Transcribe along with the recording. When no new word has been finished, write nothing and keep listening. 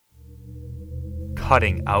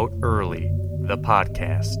Cutting Out Early, the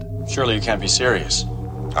podcast. Surely you can't be serious.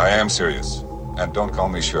 I am serious. And don't call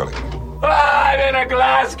me Shirley. I'm in a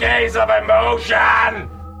glass case of emotion!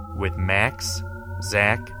 With Max,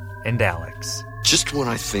 Zach, and Alex. Just when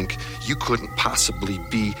I think you couldn't possibly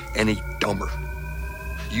be any dumber,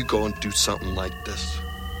 you go and do something like this.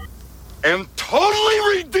 And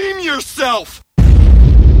totally redeem yourself!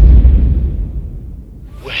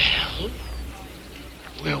 Well,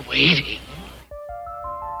 we're waiting.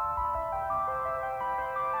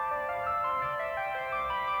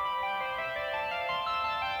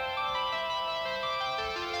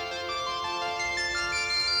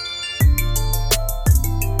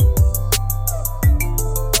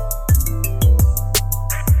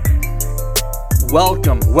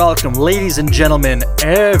 Welcome, ladies and gentlemen,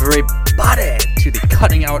 everybody, to the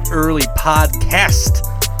Cutting Out Early podcast,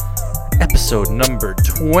 episode number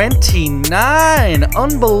 29.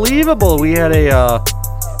 Unbelievable. We had a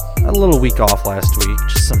little week off last week,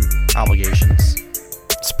 just some obligations.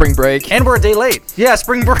 Spring break. And we're a day late. Yeah,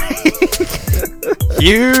 spring break.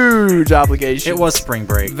 Huge obligation. It was spring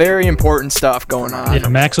break. Very important stuff going on. Yeah,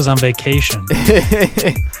 Max was on vacation.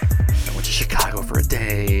 I went to Chicago for a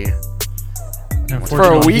day. For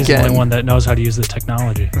a weekend. He's the only one that knows how to use the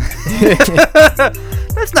technology.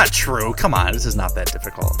 That's not true. Come on, this is not that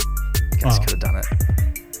difficult. You guys could have done it.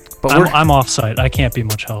 But I'm off-site. I can't be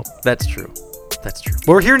much help. That's true.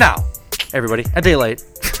 We're here now, everybody. A day late.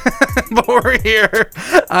 But we're here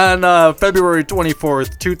on February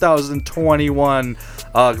 24th, 2021.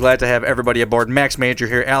 Glad to have everybody aboard. Max Major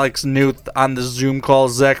here, Alex Newth on the Zoom call,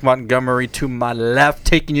 Zach Montgomery to my left,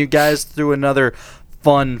 taking you guys through another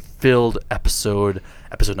fun-filled episode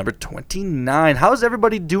number 29. How's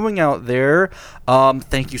everybody doing out there?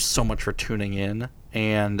 Thank you so much for tuning in.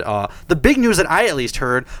 And the big news that I at least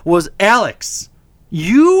heard was, Alex,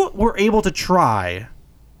 you were able to try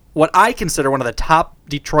what I consider one of the top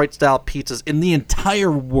Detroit-style pizzas in the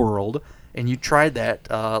entire world, and you tried that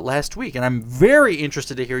last week. And I'm very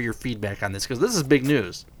interested to hear your feedback on this, because this is big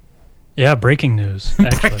news. Yeah, breaking news,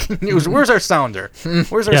 actually. Breaking news. Where's our sounder?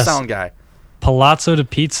 Where's our sound guy? Palazzo di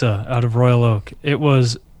Pizza out of Royal Oak. It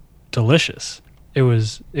was delicious. It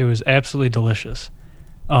was absolutely delicious.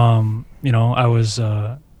 I was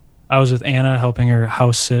with Anna helping her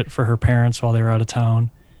house sit for her parents while they were out of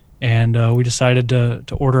town, and we decided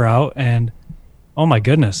to order out. And oh my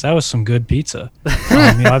goodness, that was some good pizza.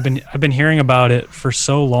 I've been hearing about it for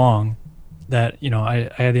so long that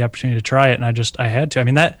I had the opportunity to try it, and I had to. I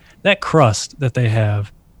mean, that crust that they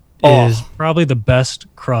have is probably the best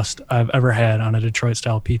crust I've ever had on a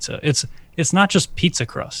Detroit-style pizza. It's not just pizza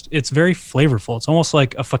crust. It's very flavorful. It's almost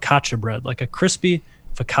like a focaccia bread, like a crispy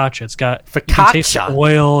focaccia. It's got you can taste the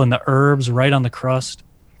oil and the herbs right on the crust.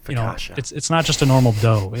 Focaccia. It's not just a normal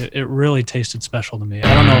dough. It really tasted special to me.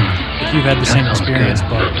 I don't know if you've had the same experience,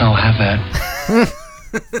 but I'll have that.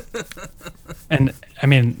 And I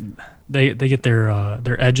mean, they get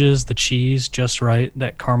their edges, the cheese just right,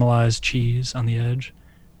 that caramelized cheese on the edge.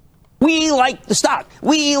 We like the stock.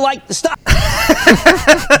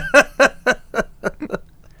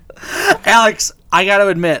 Alex, I got to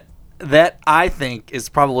admit that I think is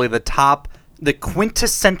probably the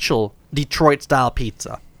quintessential Detroit-style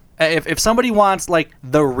pizza. If somebody wants, like,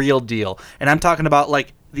 the real deal, and I'm talking about,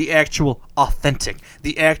 like, the actual authentic,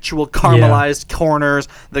 the actual caramelized corners,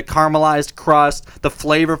 the caramelized crust, the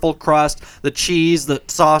flavorful crust, the cheese, the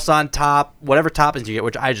sauce on top, whatever toppings you get,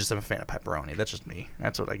 which I just am a fan of pepperoni. That's just me.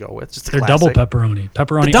 That's what I go with. Just They're double pepperoni. The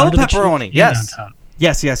double pepperoni, yes. On top.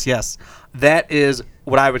 Yes. That is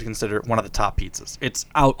what I would consider one of the top pizzas. It's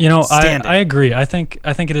outstanding. I agree. I think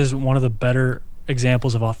it is one of the better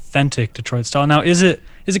examples of authentic Detroit style. Now, is it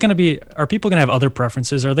going to be? Are people going to have other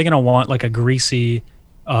preferences? Are they going to want like a greasy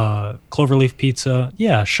cloverleaf pizza?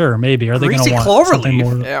 Yeah, sure, maybe. Are they going to want something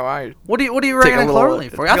more? Yeah, What do you recommend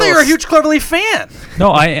cloverleaf for? I thought you were a huge cloverleaf fan.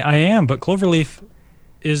 No, I am, but cloverleaf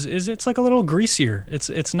is it's like a little greasier.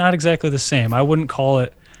 It's not exactly the same. I wouldn't call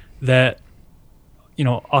it that.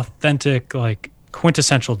 Authentic, like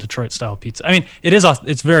quintessential Detroit style pizza. I mean, it is.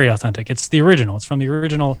 It's very authentic. It's the original. It's from the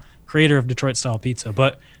original creator of Detroit style pizza,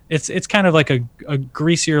 but it's kind of like a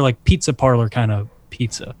greasier, like pizza parlor kind of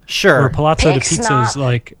pizza. Sure. Where Palazzo di Pizza is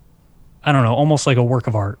like, I don't know, almost like a work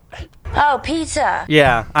of art. Oh, pizza.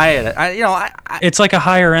 Yeah, I had it. It's like a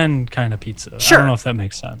higher end kind of pizza. Sure. I don't know if that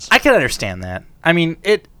makes sense. I can understand that. I mean,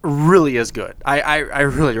 it really is good. I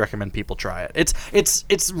really recommend people try it.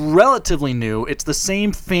 It's relatively new. It's the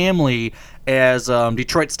same family as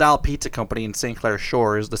Detroit Style Pizza Company in St. Clair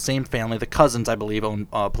Shores. The same family. The cousins, I believe, own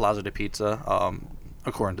Palazzo di Pizza,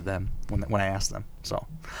 according to them when I asked them. So,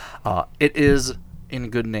 it is in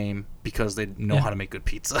good name because they know Yeah. how to make good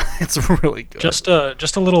pizza. It's really good. Just a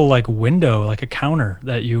little like window, like a counter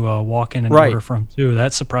that you walk in and Right. order from too.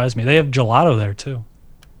 That surprised me. They have gelato there too.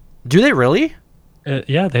 Do they really?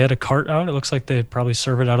 Yeah, they had a cart out. It looks like they probably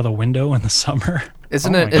serve it out of the window in the summer.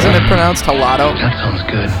 Isn't Oh it? my Isn't it pronounced gelato? That sounds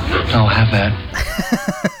good. I'll have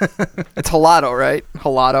that. It's gelato, right?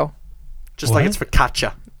 Gelato. Just like What? it's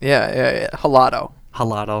focaccia. Yeah. Gelato.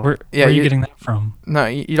 Gelato. Where Yeah, are you you- getting that from? No,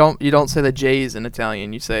 you don't say the J's in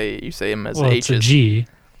Italian. You say them as Well, it's H's. a G,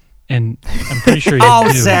 and I'm pretty sure you Oh,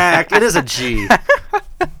 do. Zach, it is a G.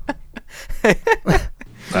 I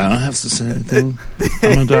don't have to say anything.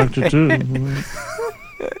 I'm a doctor too.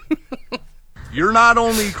 You're not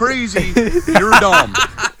only crazy, you're dumb.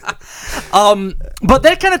 But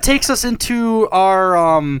that kind of takes us into our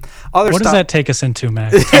other What stuff. does that take us into,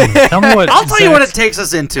 Max? Tell me what. I'll tell you what it Zach's- takes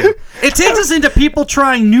us into. It takes us into people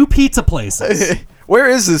trying new pizza places. Where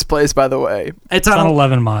is this place, by the way? It's It's on on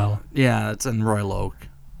 11 Mile. yeah, it's in Royal Oak.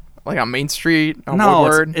 Like on Main Street? On No,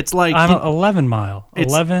 Woodward? it's like On 11 Mile. It's-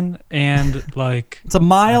 11 and like it's a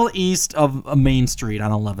mile east of a Main Street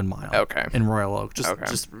on 11 Mile. Okay. In Royal Oak. Just Okay.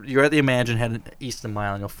 you're at the Imagine, head east a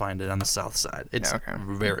mile, and you'll find it on the south side. It's Okay.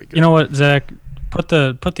 very good. you know what, Zach? Put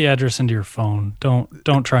the address into your phone.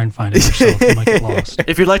 Don't try and find it yourself. You might get lost.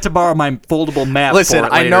 if you'd like to borrow my foldable map, Listen, for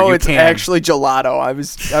it I later, know you it's can. actually gelato. I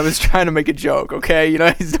was trying to make a joke, okay? You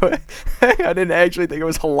know, I didn't actually think it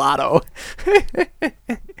was gelato.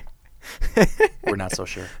 We're not so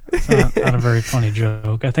sure. It's not a very funny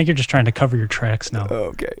joke. I think you're just trying to cover your tracks now.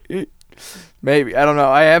 Okay. Maybe. I don't know.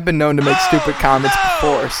 I have been known to make stupid comments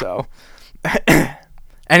before, so.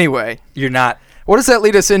 Anyway, You're not. what does that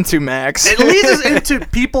lead us into, Max? It leads us into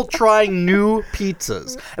people trying new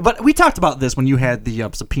pizzas. But we talked about this when you had the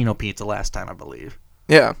Sapino pizza last time, I believe.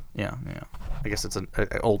 Yeah. Yeah. I guess it's an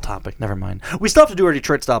old topic. Never mind. We still have to do our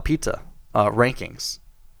Detroit style pizza rankings,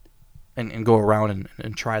 and go around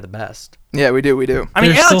and try the best. Yeah, we do. I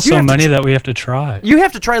mean, There's Alex, still you so have many to that we have to try. you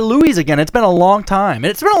have to try Louis again. It's been a long time, and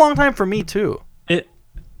it's been a long time for me too.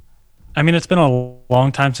 I mean, it's been a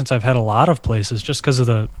long time since I've had a lot of places just because of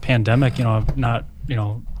the pandemic. You know, I'm not,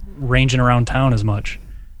 ranging around town as much.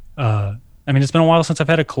 I mean, it's been a while since I've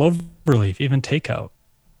had a Cloverleaf, even takeout.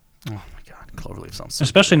 Oh my God, Cloverleaf sounds so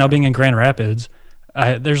Especially now being in Grand Rapids.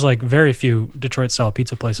 There's like very few Detroit style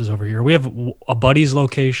pizza places over here. We have a Buddy's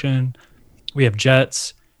location, we have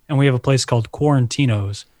Jets, and we have a place called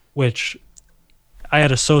Quarantinos, which I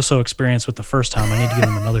had a so-so experience with the first time. I need to give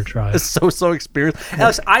them another try. so experience.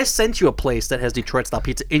 Alex, I sent you a place that has Detroit style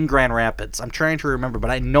pizza in Grand Rapids. I'm trying to remember, but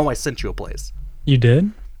I know I sent you a place. You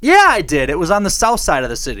did? Yeah, I did. It was on the south side of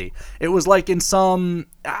the city. It was like in some,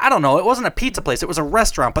 I don't know, it wasn't a pizza place. It was a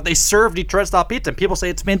restaurant, but they served Detroit style pizza, and people say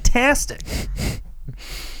it's fantastic.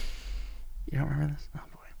 You don't remember this? Oh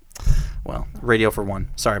boy. Well, radio for one.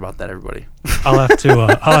 Sorry about that, everybody. I'll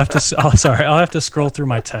have to scroll through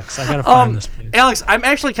my text. I gotta find this place. Alex, I'm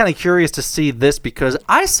actually kind of curious to see this because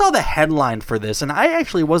I saw the headline for this, and I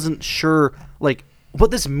actually wasn't sure like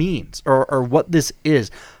what this means or what this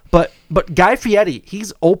is. But Guy Fieri,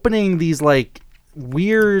 he's opening these like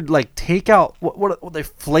weird like takeout what they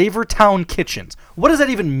Flavor Town kitchens. What does that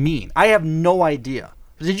even mean? I have no idea.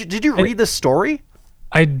 Did you read this story?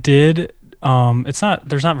 I did. There's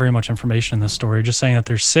not very much information in this story. Just saying that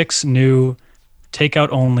there's 6 new takeout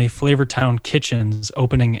only Flavor Town kitchens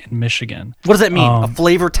opening in Michigan. What does that mean? A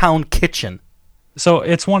Flavor Town kitchen. So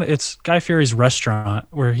it's Guy Fieri's restaurant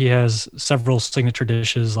where he has several signature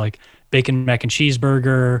dishes like bacon mac and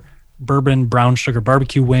cheeseburger, bourbon brown sugar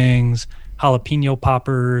barbecue wings, jalapeno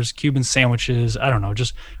poppers, Cuban sandwiches. I don't know,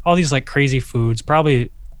 just all these like crazy foods. Probably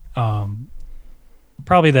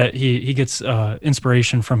that he gets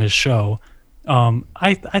inspiration from his show.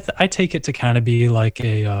 I take it to kind of be like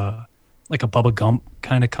a Bubba Gump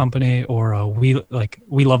kind of company or a we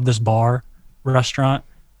love this bar restaurant.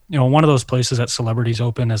 One of those places that celebrities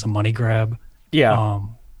open as a money grab. Yeah.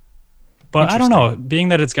 But I don't know. Being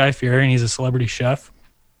that it's Guy Fieri and he's a celebrity chef,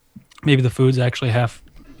 maybe the food's actually half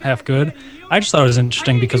good. I just thought it was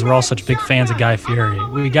interesting because we're all such big fans of Guy Fieri.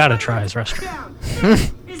 We got to try his restaurant.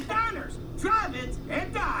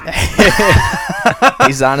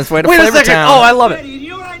 He's on his way to Wait a Flavor second. Town. Oh, I love it. You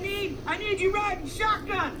know what I need? I need you riding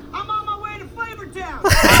shotgun. I'm on my way to Flavor Town.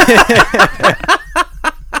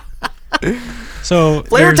 So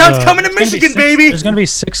Flavor Town's coming to Michigan, baby. There's going to be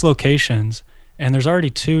 6 locations, and there's already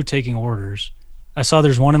 2 taking orders. I saw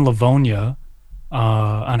there's one in Livonia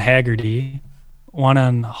on Haggerty, one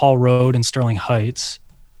on Hall Road in Sterling Heights,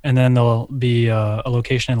 and then there'll be a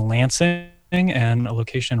location in Lansing and a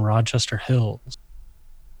location in Rochester Hills.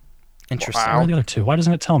 Interesting. Where are the other two? Why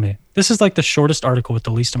doesn't it tell me? This is like the shortest article with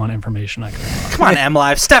the least amount of information I could find. Come on,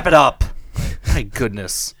 MLive, step it up. My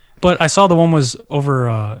goodness. But I saw the one was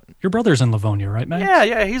over. Your brother's in Livonia, right, Max?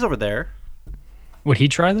 Yeah, he's over there. Would he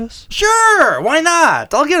try this? Sure, why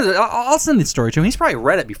not? I'll send the story to him. He's probably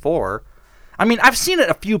read it before. I mean, I've seen it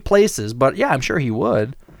a few places, but yeah, I'm sure he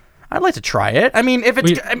would. I'd like to try it. I mean,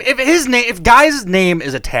 if Guy's name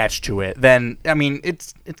is attached to it, then I mean,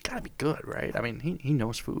 it's got to be good, right? I mean, he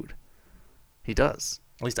knows food. He does.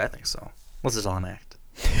 At least I think so. Unless it's all an act.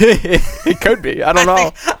 It could be. I don't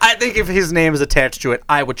know. I think if his name is attached to it,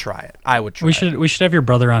 I would try it. We should have your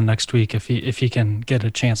brother on next week if he can get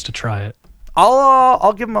a chance to try it.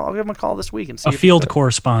 I'll give him a call this week and see. A field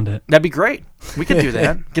correspondent. That'd be great. We could do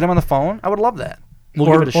that. Get him on the phone. I would love that.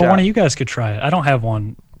 We'll give it a shot. Or one of you guys could try it. I don't have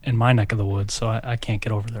one in my neck of the woods, so I can't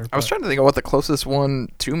get over there. I was trying to think of what the closest one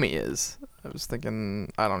to me is. I was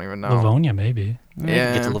thinking, I don't even know. Livonia, maybe. Yeah, you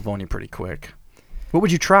can get to Livonia pretty quick. What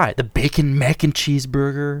would you try? The bacon mac and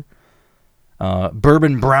cheeseburger?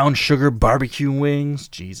 Bourbon brown sugar barbecue wings?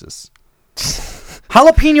 Jesus.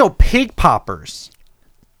 Jalapeno pig poppers.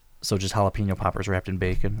 So just jalapeno poppers wrapped in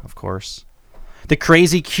bacon, of course. The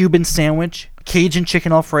crazy Cuban sandwich, Cajun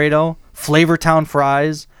chicken Alfredo, Flavortown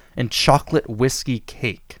fries, and chocolate whiskey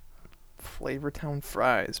cake. Flavortown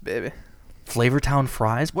fries, baby. Flavortown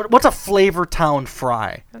fries? What's a Flavortown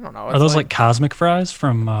fry? I don't know. Are those like cosmic fries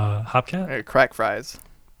from Hopcat? Crack fries.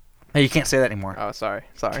 Hey, you can't say that anymore. Oh, sorry.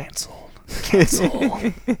 Canceled.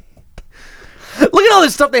 Look at all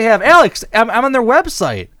this stuff they have. Alex, I'm on their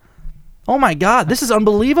website. Oh my God, this is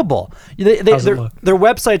unbelievable. Their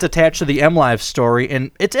website's attached to the MLive story,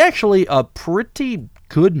 and it's actually a pretty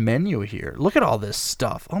good menu here. Look at all this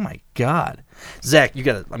stuff. Oh my God. Zach,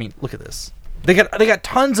 look at this. They got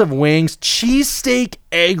tons of wings, cheesesteak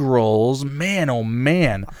egg rolls. Man, oh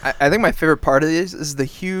man. I think my favorite part of this is the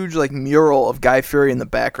huge mural of Guy Fieri in the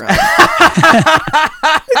background.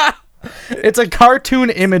 It's a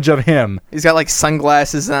cartoon image of him. He's got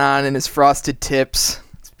sunglasses on and his frosted tips.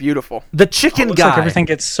 Beautiful. The chicken looks guy. Like everything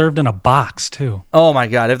gets served in a box too. Oh my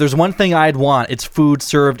God! If there's one thing I'd want, it's food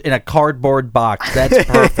served in a cardboard box. That's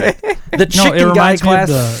perfect. The chicken it guy reminds class.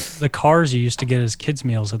 Me of the cars you used to get as kids'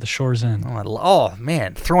 meals at the Shores Inn. Oh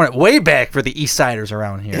man, throwing it way back for the East Siders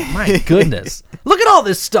around here. My goodness. Look at all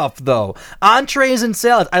this stuff though. Entrees and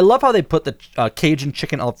salads. I love how they put the Cajun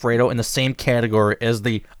chicken Alfredo in the same category as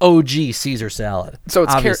the OG Caesar salad. So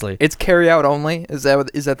it's obviously it's carry out only. Is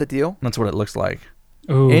that the deal? That's what it looks like.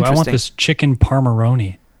 Ooh, I want this chicken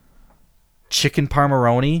parmaroni. Chicken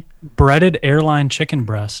parmaroni? Breaded airline chicken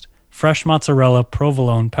breast, fresh mozzarella,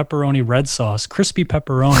 provolone, pepperoni, red sauce, crispy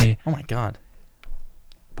pepperoni. Oh my God.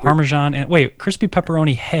 Parmesan and crispy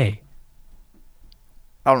pepperoni hay.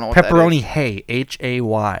 I don't know what pepperoni hay, Hay.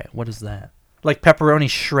 What is that? Like pepperoni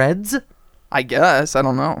shreds? I guess. I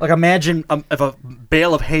don't know. Like imagine if a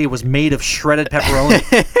bale of hay was made of shredded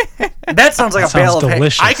pepperoni. That sounds like a bale of hay.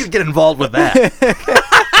 I could get involved with that.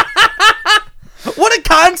 What a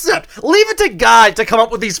concept! Leave it to Guy to come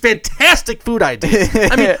up with these fantastic food ideas.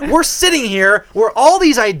 I mean, we're sitting here where all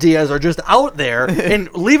these ideas are just out there,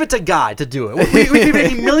 and leave it to Guy to do it. We'd be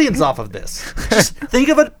making millions off of this. Just think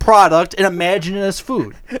of a product and imagine it as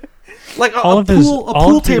food. Like a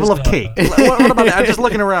pool table of cake. What about that? I'm just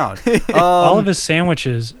looking around. All of his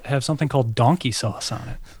sandwiches have something called donkey sauce on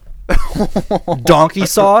it. Donkey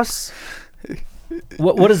sauce?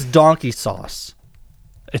 What is donkey sauce?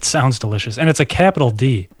 It sounds delicious, and it's a capital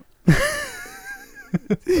D.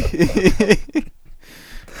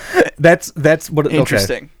 That's what.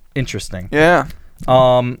 Interesting. Okay. Interesting. Yeah.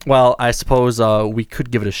 Well, I suppose we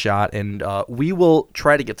could give it a shot, and we will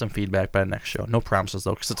try to get some feedback by the next show. No promises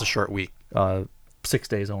though, because it's a short week. 6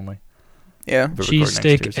 days only. Yeah.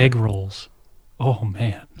 Cheesesteak egg rolls. Oh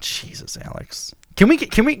man. Jesus, Alex. Can we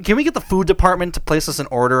get the food department to place us an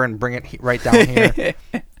order and bring it right down here?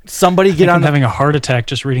 Somebody get on. I'm having a heart attack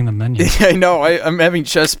just reading the menu. Yeah, I know. I'm having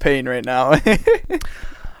chest pain right now.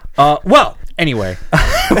 Well, anyway,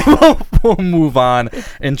 we'll move on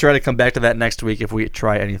and try to come back to that next week if we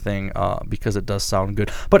try anything, because it does sound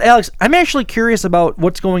good. But Alex, I'm actually curious about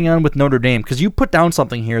what's going on with Notre Dame, because you put down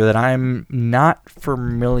something here that I'm not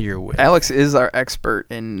familiar with. Alex is our expert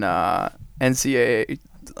in NCAA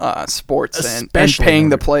sports and paying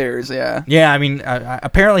the players. Yeah, I mean,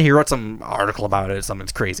 apparently he wrote some article about it.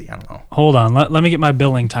 Something's crazy. I don't know. Hold on, let me get my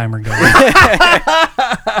billing timer going.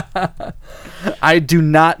 I do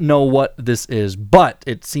not know what this is, but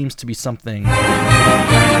it seems to be something. Oh,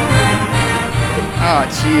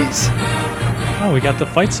 jeez. Oh, we got the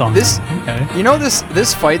fight song. Okay. You know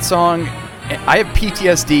this fight song. I have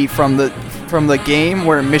PTSD from the game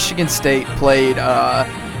where Michigan State played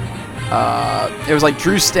It was like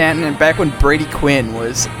Drew Stanton, and back when Brady Quinn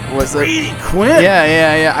was Brady Quinn?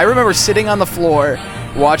 Yeah. I remember sitting on the floor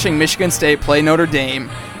watching Michigan State play Notre Dame,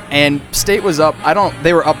 and State was up.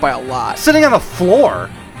 They were up by a lot. Sitting on the floor?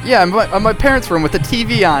 Yeah, in my parents' room with the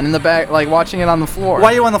TV on in the back, like watching it on the floor.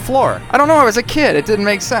 Why are you on the floor? I don't know. I was a kid. It didn't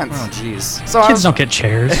make sense. Oh, jeez. So Kids don't get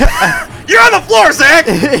chairs. You're on the floor, Zach!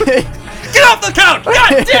 Get off the couch!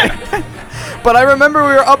 God damn it! But I remember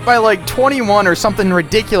we were up by like 21 or something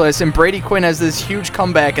ridiculous, and Brady Quinn has this huge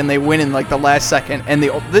comeback, and they win in like the last second. And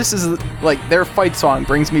this is like their fight song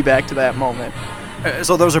brings me back to that moment.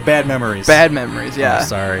 So those are bad memories. Bad memories, yeah. Oh,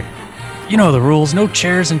 sorry. You know the rules. No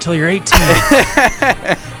chairs until you're 18.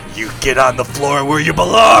 You get on the floor where you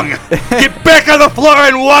belong. Get back on the floor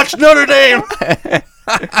and watch Notre Dame.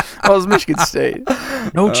 That was Michigan State.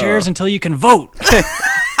 No chairs until you can vote.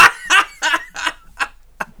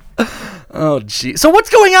 Oh, gee. So what's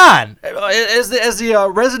going on? As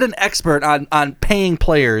the resident expert on paying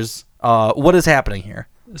players, what is happening here?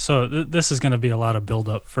 So this is going to be a lot of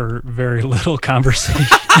build-up for very little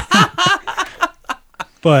conversation.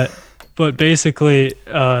 But basically,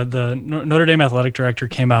 the Notre Dame athletic director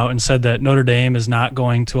came out and said that Notre Dame is not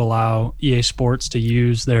going to allow EA Sports to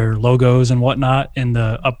use their logos and whatnot in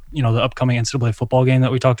the upcoming NCAA football game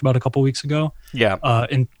that we talked about a couple weeks ago. Yeah.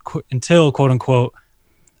 Until quote unquote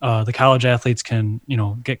the college athletes can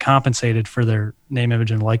get compensated for their name,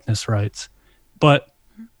 image, and likeness rights. But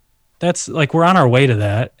that's like we're on our way to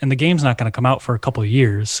that, and the game's not going to come out for a couple of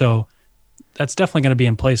years, so that's definitely going to be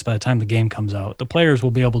in place by the time the game comes out. The players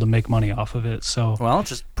will be able to make money off of it. So well,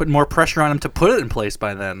 just put more pressure on them to put it in place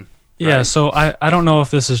by then. Yeah. Right? So I don't know if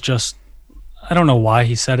this is just, I don't know why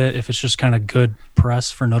he said it. If it's just kind of good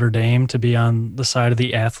press for Notre Dame to be on the side of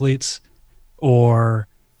the athletes, or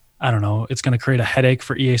I don't know, it's going to create a headache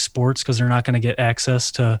for EA Sports because they're not going to get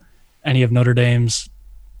access to any of Notre Dame's,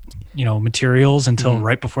 materials until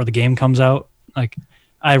right before the game comes out. Like,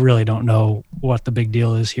 I really don't know what the big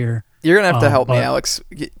deal is here. You're going to have to help me, Alex.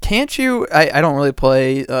 Can't you, I don't really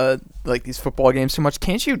play like these football games too much.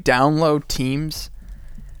 Can't you download teams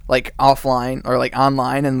like offline or like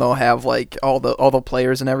online, and they'll have like all the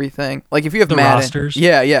players and everything? Like if you have the Madden, rosters.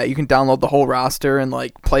 Yeah, you can download the whole roster and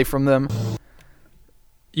like play from them.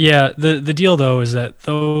 Yeah, the deal though is that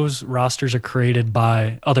those rosters are created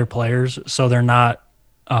by other players, so they're not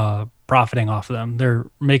profiting off of them. They're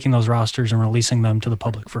making those rosters and releasing them to the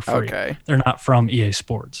public for free. Okay. They're not from EA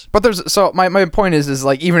Sports. But my point is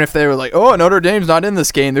like even if they were like, oh, Notre Dame's not in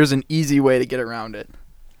this game, there's an easy way to get around it.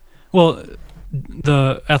 Well,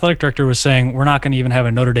 the athletic director was saying we're not going to even have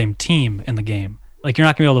a Notre Dame team in the game. Like you're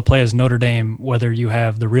not going to be able to play as Notre Dame whether you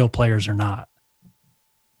have the real players or not.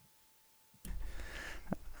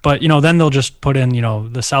 But, then they'll just put in,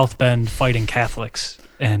 the South Bend Fighting Catholics,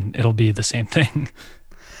 and it'll be the same thing.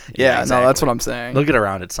 Yeah, exactly. No, that's what I'm saying. They'll get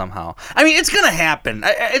around it somehow. I mean, it's going to happen.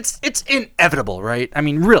 It's inevitable, right? I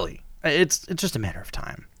mean, really. It's just a matter of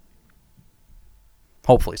time.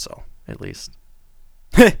 Hopefully so, at least.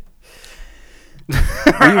 We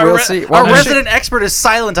will see. Our resident expert is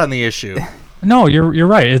silent on the issue. No, you're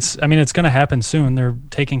right. It's going to happen soon. They're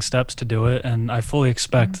taking steps to do it, and I fully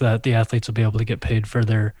expect that the athletes will be able to get paid for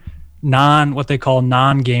their what they call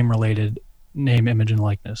non-game related name, image, and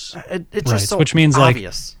likeness it's rights, just so which means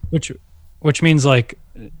obvious. Which means like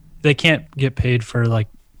they can't get paid for like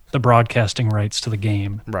the broadcasting rights to the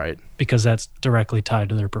game, right? Because that's directly tied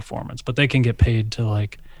to their performance. But they can get paid to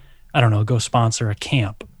like, I don't know, go sponsor a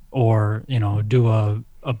camp or do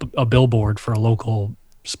a billboard for a local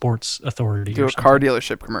sports authority. Do a car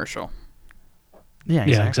dealership commercial. Yeah,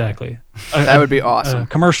 exactly. That would be awesome. A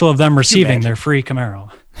commercial of them receiving their free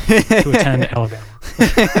Camaro to attend Alabama.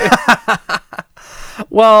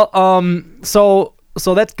 Well, so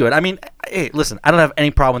that's good. I mean, hey, listen, I don't have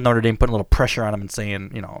any problem with Notre Dame putting a little pressure on them and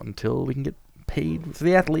saying, until we can get paid for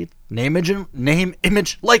the athlete, name,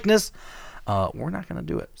 image, likeness, we're not going to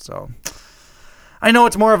do it. So I know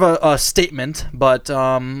it's more of a statement, but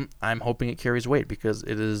I'm hoping it carries weight because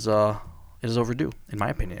it is overdue, in my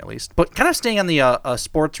opinion, at least. But kind of staying on the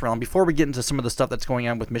sports realm, before we get into some of the stuff that's going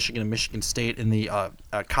on with Michigan and Michigan State in the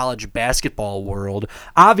college basketball world,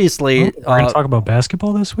 obviously... We're going to talk about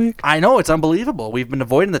basketball this week? I know, it's unbelievable. We've been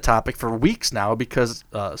avoiding the topic for weeks now because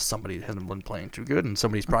somebody hasn't been playing too good, and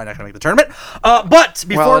somebody's probably not going to make the tournament. But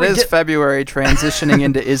before it is February, transitioning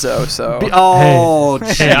into Izzo, so...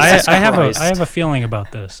 I have a feeling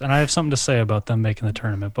about this, and I have something to say about them making the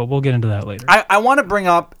tournament, but we'll get into that later. I want to bring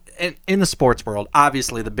up, in the sports world,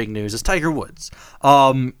 obviously the big news is Tiger Woods.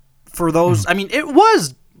 For those, I mean, it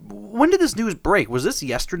was when did this news break? Was this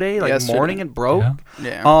yesterday? Like Yesterday. morning it broke?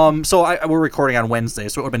 Yeah. So we're recording on Wednesday,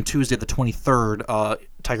 so it would have been Tuesday the 23rd.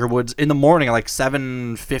 Tiger Woods in the morning at like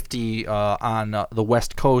 7:50 on the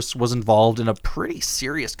West Coast was involved in a pretty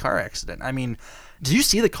serious car accident. I mean, did you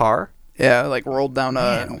see the car? Yeah, like rolled down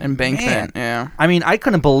an embankment. Yeah. I mean, I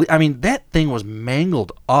couldn't believe. I mean, that thing was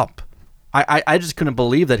mangled up. I just couldn't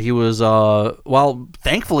believe that he was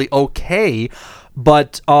thankfully okay.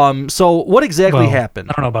 But so what exactly happened?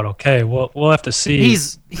 I don't know about okay. We'll have to see.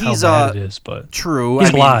 He's how bad it is, but true.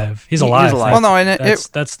 He's alive. He's alive. Well, no, and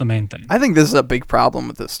that's the main thing. I think this is a big problem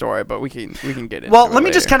with this story, but we can get into it. Well, let me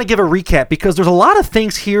later. just kind of give a recap because there's a lot of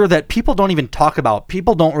things here that people don't even talk about.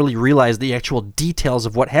 People don't really realize the actual details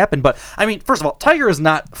of what happened. But I mean, first of all, Tiger is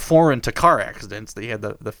not foreign to car accidents. They had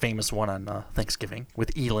the famous one on Thanksgiving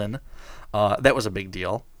with Elin. That was a big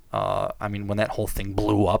deal. I mean, when that whole thing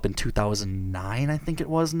blew up in 2009, I think it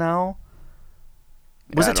was now.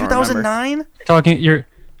 Was it 2009?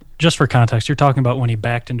 Just for context, you're talking about when he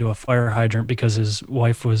backed into a fire hydrant because his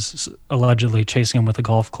wife was allegedly chasing him with a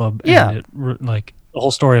golf club. Yeah. And the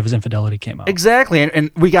whole story of his infidelity came out. Exactly.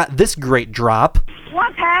 And we got this great drop.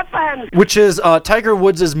 What happened? Which is Tiger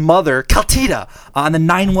Woods' mother, Kaltita, on the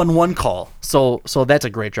 911 call. So that's a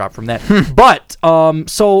great drop from that. But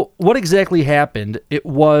so what exactly happened? It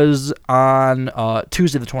was on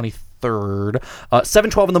Tuesday the 23rd,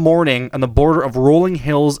 7:12 in the morning on the border of Rolling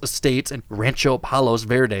Hills Estates and Rancho Palos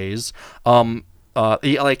Verdes.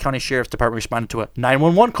 The LA County Sheriff's Department responded to a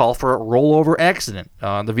 911 call for a rollover accident.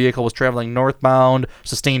 The vehicle was traveling northbound,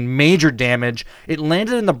 sustained major damage. It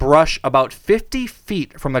landed in the brush about 50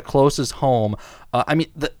 feet from the closest home. I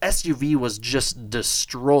mean, the SUV was just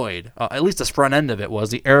destroyed. At least the front end of it was.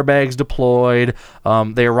 The airbags deployed.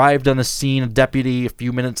 They arrived on the scene. A deputy a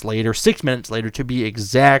few minutes later, 6 minutes later to be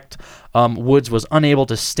exact. Woods was unable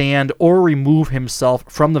to stand or remove himself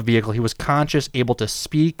from the vehicle. He was conscious, able to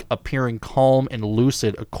speak, appearing calm and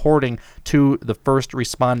lucid, according to the first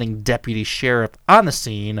responding deputy sheriff on the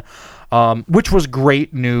scene, which was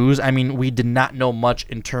great news. I mean, we did not know much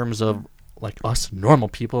in terms of like us normal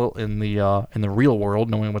people in the real world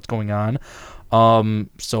knowing what's going on.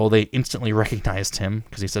 So they instantly recognized him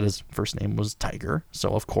because he said his first name was Tiger. So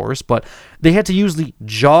of course, but they had to use the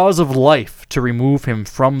jaws of life to remove him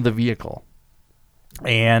from the vehicle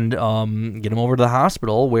and get him over to the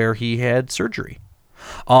hospital where he had surgery.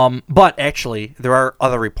 But actually, there are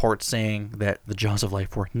other reports saying that the jaws of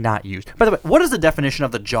life were not used. By the way, what is the definition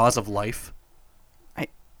of the jaws of life?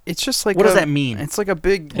 It's just like what does that mean? It's like a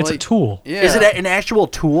big. It's a tool. Yeah. Is it an actual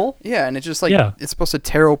tool? Yeah, and it's just like it's supposed to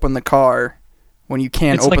tear open the car when you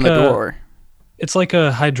can't It's open like the door. It's like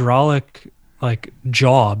a hydraulic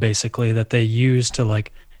jaw basically that they use to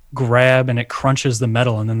grab, and it crunches the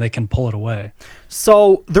metal and then they can pull it away.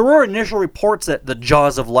 So there were initial reports that the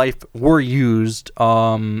jaws of life were used,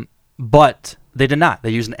 but they did not. They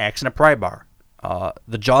used an axe and a pry bar.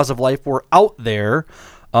 The jaws of life were out there,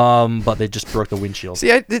 but they just broke the windshield.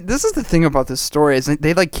 See, this is the thing about this story is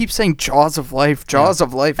they keep saying jaws of life, jaws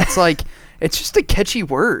of life. It's like it's just a catchy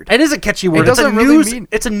word. It is a catchy word. It doesn't really mean.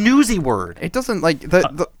 It's a newsy word. It doesn't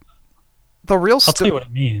the real. I'll tell you what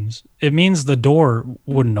it means. It means the door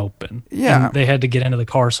wouldn't open. Yeah, and they had to get into the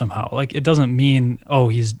car somehow. It doesn't mean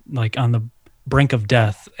he's on the brink of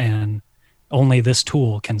death and only this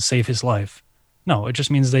tool can save his life. No, it just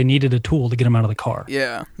means they needed a tool to get him out of the car.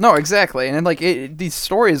 Yeah. No, exactly. And these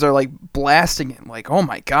stories are blasting him oh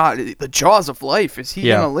my God, the jaws of life. Is he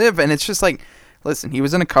going to live? And it's just listen, he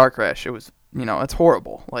was in a car crash. It was, it's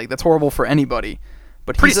horrible. That's horrible for anybody.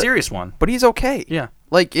 But pretty serious one. But he's okay. Yeah.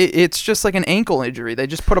 It's just like an ankle injury. They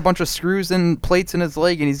just put a bunch of screws and plates in his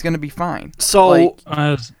leg and he's going to be fine. So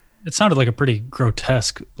it sounded like a pretty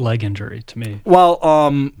grotesque leg injury to me.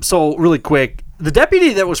 Well, so really quick, the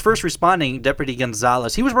deputy that was first responding, Deputy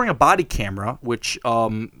Gonzalez, he was wearing a body camera, which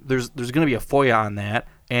there's going to be a FOIA on that,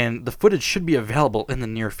 and the footage should be available in the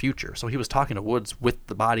near future. So he was talking to Woods with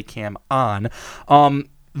the body cam on.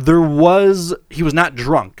 He was not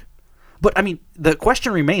drunk. But, I mean, the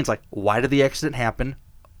question remains, why did the accident happen?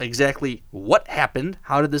 Exactly what happened?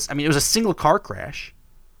 How did this... I mean, it was a single car crash.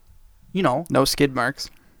 No skid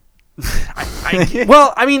marks.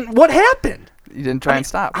 Well, I mean, what happened? You didn't try and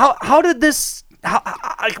stop. How did this...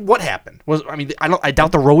 what happened? I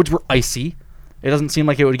doubt the roads were icy. It doesn't seem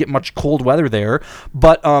like it would get much cold weather there.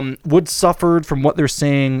 But Woods suffered, from what they're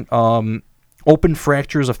saying... open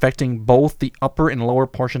fractures affecting both the upper and lower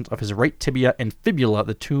portions of his right tibia and fibula,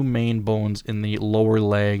 the two main bones in the lower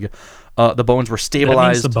leg. The bones were stabilized. That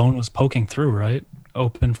means the bone was poking through, right?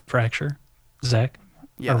 Open fracture. Zach,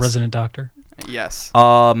 yes. Our resident doctor. Yes.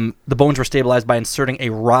 The bones were stabilized by inserting a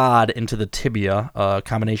rod into the tibia. A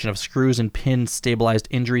combination of screws and pins stabilized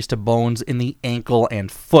injuries to bones in the ankle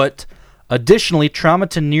and foot. Additionally, trauma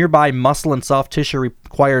to nearby muscle and soft tissue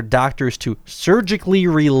required doctors to surgically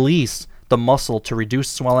release the muscle to reduce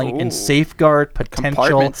swelling and safeguard potential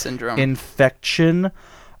Compartment syndrome. infection.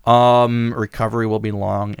 Recovery will be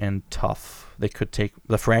long and tough.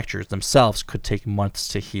 The fractures themselves could take months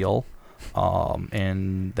to heal.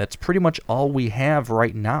 And that's pretty much all we have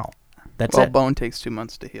right now. That's it. Bone takes 2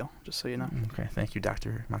 months to heal, just so you know. Okay, thank you,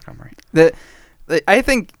 Dr. Montgomery. I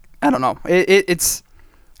think, I don't know.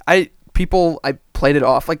 I played it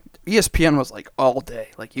off like ESPN was like all day.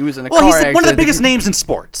 Like he was in a car He's accident. one of the biggest names in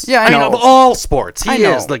sports. Yeah, I know. mean, of all sports, he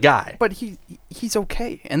know. is the guy. But he's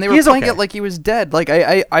okay, and they were playing it like he was dead. Like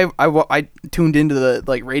I tuned into the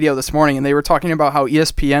like radio this morning, and they were talking about how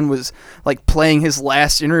ESPN was like playing his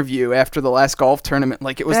last interview after the last golf tournament.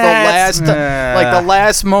 Like it was the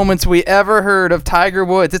last moments we ever heard of Tiger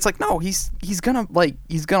Woods. It's like no, he's gonna be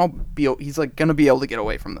able to get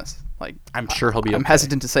away from this. Like I'm sure he'll be. I'm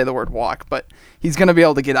hesitant to say the word walk, but he's gonna be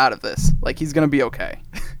able to get out of this. Like he's gonna be okay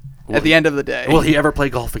at the end of the day. Will he ever play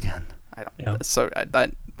golf again? I don't. Yeah. So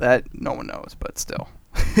that no one knows, but still.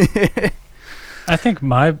 I think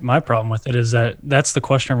my problem with it is that's the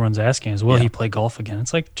question everyone's asking is will he play golf again?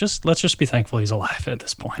 It's like let's just be thankful he's alive at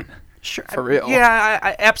this point. Sure, for real. Yeah,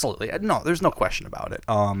 I absolutely. No, there's no question about it.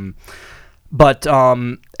 But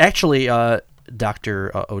actually,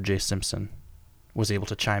 Dr. O.J. Simpson was able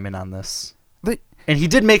to chime in on this, and he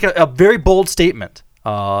did make a very bold statement.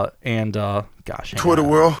 Gosh, Twitter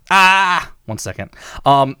world. 1 second.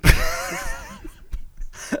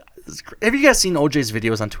 Have you guys seen OJ's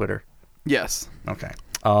videos on Twitter? Yes. Okay.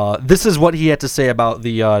 This is what he had to say about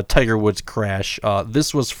the Tiger Woods crash.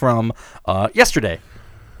 This was from yesterday.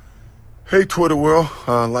 Hey, Twitter world.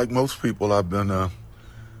 Like most people, I've been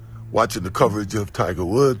watching the coverage of Tiger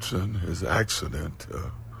Woods and his accident.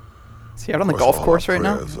 Is he out on the golf course right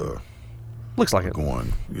now? Looks like it.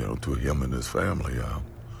 Going, to him and his family.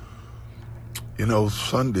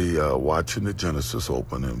 Sunday, watching the Genesis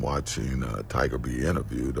Open and watching Tiger be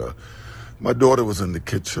interviewed, my daughter was in the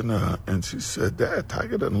kitchen and she said, "Dad,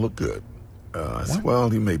 Tiger doesn't look good." I said, "Well,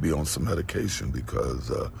 he may be on some medication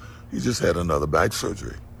because he just had another back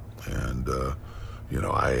surgery." And,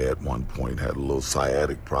 I at one point had a little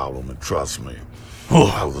sciatic problem, and trust me,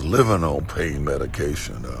 I was living on pain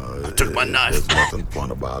medication. I took my knife. There's nothing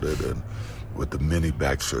fun about it. And with the many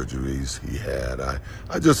back surgeries he had,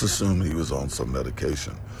 I just assumed he was on some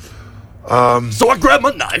medication. So I grabbed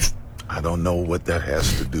my knife. I don't know what that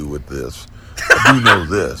has to do with this. I do know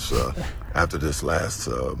this. After this last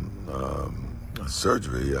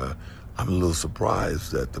surgery, I'm a little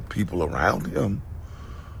surprised that the people around him,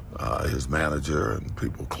 his manager and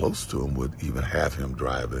people close to him, would even have him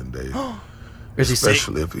driving.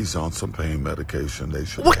 Especially if he's on some pain medication, they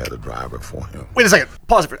should have had a driver for him. Wait a second.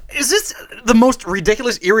 Pause. Is this the most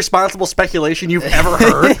ridiculous, irresponsible speculation you've ever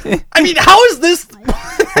heard? I mean, how is this?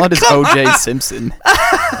 What is O.J. Simpson?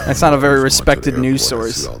 That's not a very respected news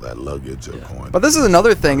source. All that luggage going. But this is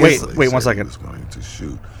another thing. Wait 1 second. He's going to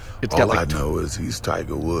shoot. It's all got like I know is he's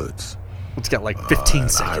Tiger Woods. It's got like 15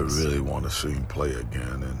 seconds. I really want to see him play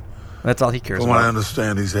again, and that's all he cares from about. what I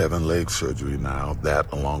understand, he's having leg surgery now.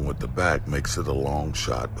 That, along with the back, makes it a long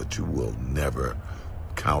shot, but you will never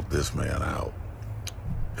count this man out.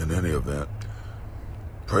 In any event,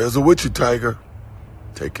 prayers are with you, Tiger.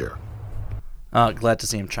 Take care. Glad to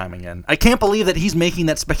see him chiming in. I can't believe that he's making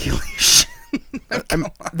that speculation.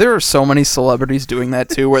 There are so many celebrities doing that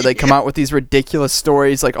too, where they come out with these ridiculous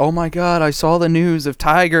stories like, "Oh my God, I saw the news of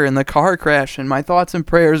Tiger and the car crash, and my thoughts and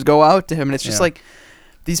prayers go out to him." And it's just like,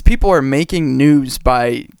 these people are making news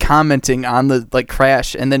by commenting on the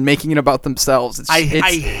crash and then making it about themselves. I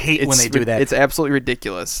hate when they do that. It's absolutely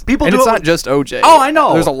ridiculous. People and do it's it not with, just OJ. Oh, I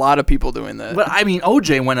know. There's a lot of people doing that. But I mean,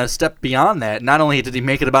 OJ went a step beyond that. Not only did he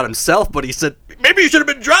make it about himself, but he said, "Maybe you should have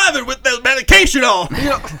been driving with that medication on."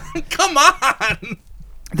 Come on.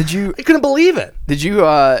 I couldn't believe it. Did you?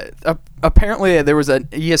 Apparently, there was an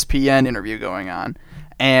ESPN interview going on,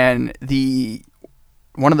 and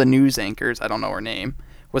one of the news anchors, I don't know her name,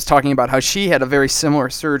 was talking about how she had a very similar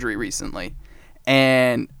surgery recently.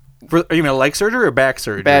 And you mean a leg surgery or back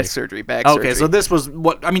surgery? Back surgery. Okay, so this was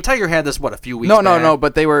Tiger had this a few weeks back? No,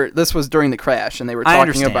 but this was during the crash, and they were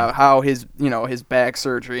talking about how his back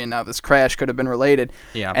surgery and now this crash could have been related.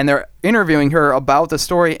 Yeah. And they're interviewing her about the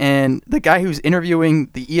story, and the guy who's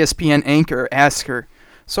interviewing the ESPN anchor asks her,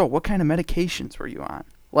 "So what kind of medications were you on?"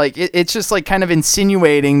 Like it's just like kind of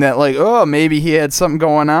insinuating that like, oh, maybe he had something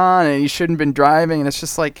going on and he shouldn't have been driving, and it's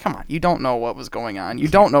just like, come on, you don't know what was going on. You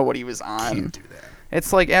don't know what he was on. Can't do that.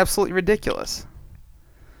 It's like absolutely ridiculous.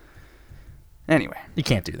 Anyway, You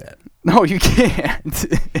can't do that. no, you can't.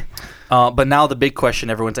 But now the big question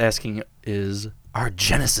everyone's asking is, are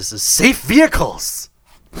Genesis safe vehicles?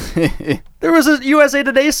 There was a USA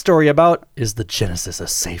Today story about, is the Genesis a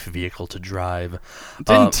safe vehicle to drive?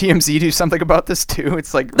 Didn't TMZ do something about this too?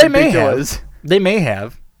 It's like They ridiculous. They may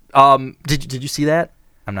have. Did you see that?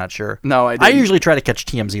 I'm not sure. No, I I didn't. usually try to catch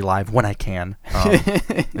TMZ live when I can.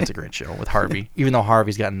 It's a great show with Harvey. Even though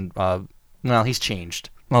Harvey's gotten, he's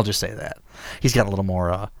changed. I'll just say that. He's gotten a little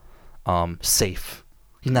more safe.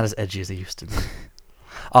 He's not as edgy as he used to be.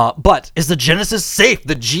 But is the Genesis safe?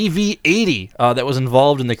 The GV80 that was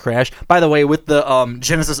involved in the crash. By the way, with the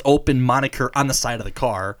Genesis Open moniker on the side of the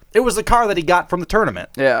car, it was the car that he got from the tournament.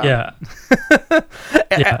 Yeah.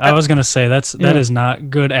 Yeah, I was gonna say that is not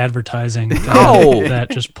good advertising. No. That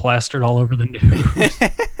just plastered all over the news.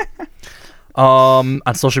 On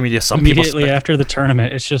social media, some people Immediately after the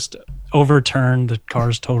tournament, it's just overturned. The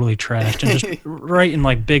car's totally trashed, and just right in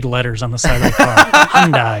like big letters on the side of the car,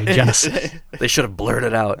 Hyundai Genesis. they should have blurred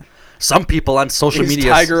it out. Some people on social Is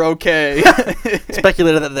media Tiger okay?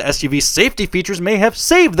 speculated that the SUV's safety features may have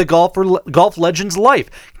saved the golf legend's life,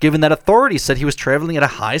 given that authorities said he was traveling at a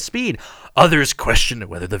high speed. Others questioned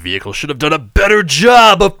whether the vehicle should have done a better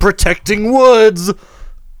job of protecting Woods.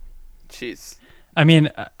 Jeez. I mean,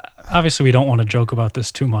 obviously, we don't want to joke about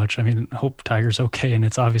this too much. I mean, hope Tiger's okay, and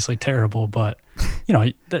it's obviously terrible, but you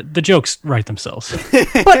know, the jokes write themselves.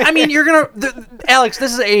 But I mean, Alex,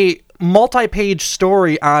 this is a multi-page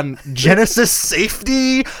story on Genesis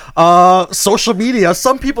safety, social media.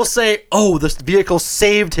 Some people say, "Oh, this vehicle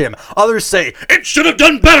saved him." Others say, "It should have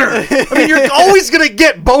done better." I mean, you're always gonna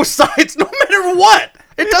get both sides, no matter what.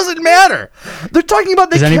 It doesn't matter. They're talking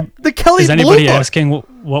about the Kelly Is Blue anybody Book. asking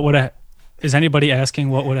what would have? Is anybody asking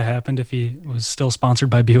what would have happened if he was still sponsored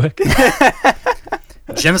by Buick?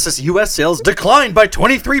 Genesis U.S. sales declined by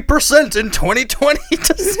 23% in 2020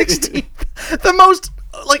 to 16. The most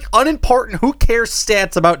unimportant, who cares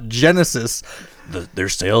stats about Genesis? Their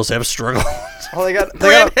sales have struggled. Well, they got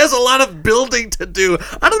Brand has a lot of building to do.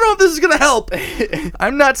 I don't know if this is gonna help.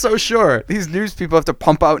 I'm not so sure. these news people have to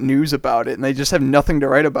pump out news about it, and they just have nothing to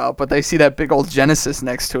write about. But they see that big old Genesis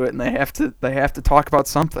next to it, and they have to talk about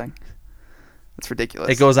something. It's ridiculous.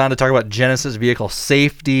 It goes on to talk about Genesis vehicle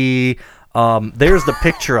safety. There's the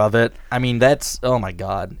picture of it. I mean, that's, oh my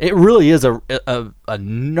God. It really is a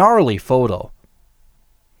gnarly photo.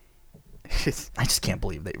 I just can't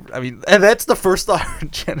believe and that's the first thought.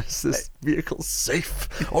 Genesis vehicle safe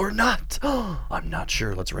or not? I'm not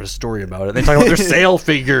sure. Let's read a story about it. They talk about their sale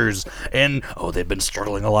figures and, they've been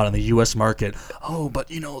struggling a lot in the U.S. market. But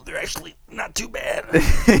they're actually not too bad.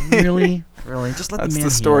 Really? Just let That's the man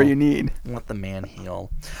the story heal. you need. Let the man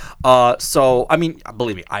heal. So, I mean,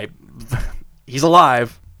 believe me, he's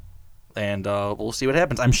alive. And we'll see what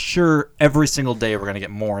happens. I'm sure every single day we're going to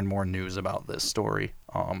get more and more news about this story.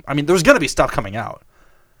 I mean, there's going to be stuff coming out.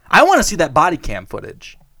 I want to see that body cam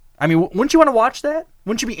footage. I mean, wouldn't you want to watch that?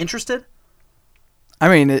 Wouldn't you be interested? I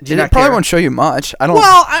mean, it you not probably care? won't show you much. I don't.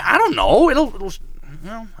 Well, I don't know. It'll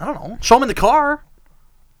I don't know. Show him in the car.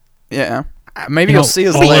 Yeah. Maybe You you'll know, see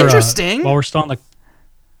his It'll be leg. interesting. While we're still on the,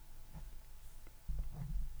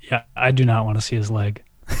 yeah, I do not want to see his leg.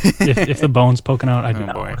 If the bone's poking out, I do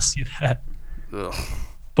not boy. want to see that. Ugh.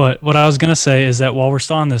 But what I was gonna say is that while we're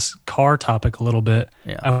still on this car topic a little bit,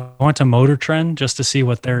 Yeah. I went to Motor Trend just to see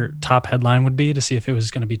what their top headline would be to see if it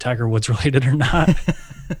was going to be Tiger Woods related or not.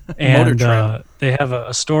 And Trend. they have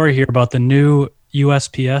a story here about the new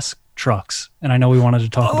USPS trucks, and I know we wanted to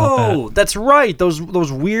talk about that. Oh, that's right. Those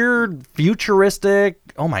weird futuristic.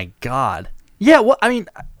 Oh my God. Yeah.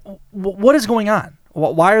 What is going on?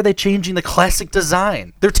 Why are they changing the classic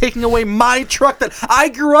design? They're taking away my truck that I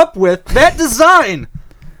grew up with. That design.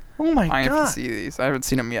 Oh my I have God. to see these. I haven't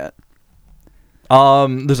seen them yet.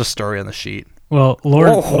 There's a story on the sheet. Well,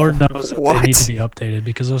 Lord knows if what? they need to be updated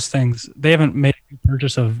because those things, they haven't made a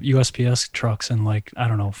purchase of USPS trucks in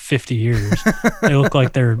 50 years. They look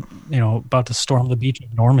like they're, about to storm the beach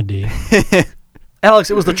of Normandy.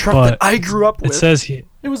 Alex, it was the truck But that I grew up with. It says here,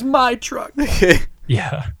 It was my truck.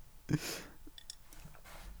 yeah.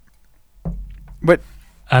 But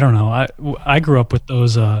I don't know. I grew up with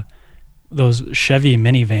those Chevy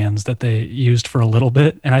minivans that they used for a little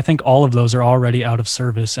bit, and I think all of those are already out of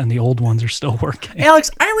service, and the old ones are still working. Alex,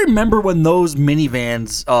 I remember when those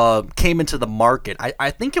minivans came into the market. I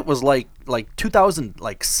think it was like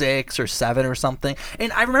 2006 or 7 or something.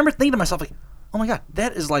 And I remember thinking to myself, oh my God,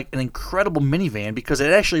 that is like an incredible minivan because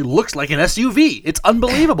it actually looks like an SUV. It's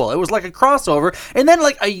unbelievable. It was like a crossover. And then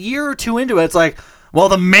like a year or two into it, it's like, well,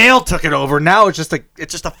 the mail took it over. Now it's just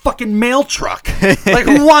a fucking mail truck. Like,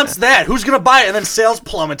 who wants that? Who's gonna buy it? And then sales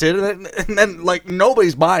plummeted, and then like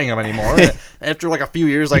nobody's buying them anymore. After like a few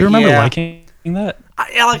years, like, you remember liking that?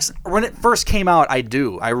 Alex, when it first came out, I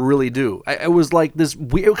do. I really do. It was like this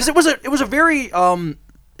weird because it was a very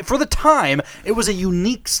for the time, it was a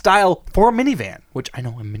unique style for a minivan, which I know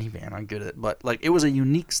a minivan, I'm good at it, but like it was a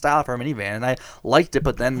unique style for a minivan, and I liked it.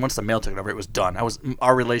 But then once the mail took it over, it was done.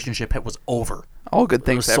 Our relationship was over. All good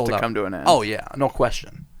things have to come to an end. Oh yeah, no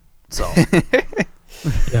question. So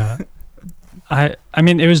yeah, I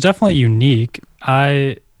mean, it was definitely unique.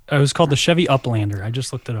 It was called the Chevy Uplander. I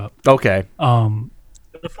just looked it up. Okay.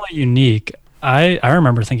 Definitely unique. I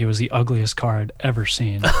remember thinking it was the ugliest car I'd ever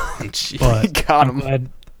seen. But Got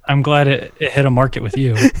him. I'm glad it hit a market with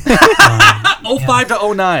you. 05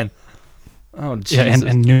 to 09. Oh, Jesus. Yeah,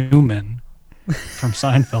 and Newman from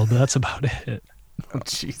Seinfeld, but that's about it. Oh,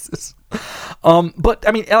 Jesus. But,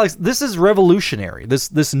 I mean, Alex, this is revolutionary,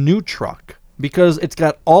 this new truck, because it's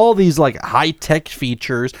got all these, like, high-tech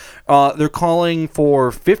features. They're calling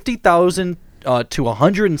for 50,000 to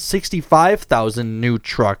 165,000 new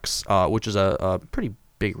trucks, which is a pretty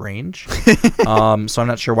big range. So I'm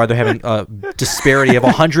not sure why they're having a disparity of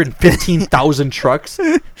 115,000 trucks.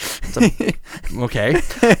 Okay.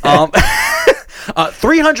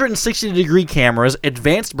 360-degree cameras,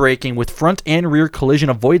 advanced braking with front and rear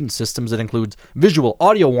collision avoidance systems that includes visual,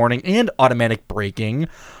 audio warning, and automatic braking.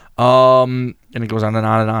 And it goes on and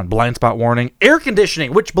on and on. Blind spot warning, air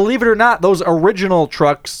conditioning, which, believe it or not, those original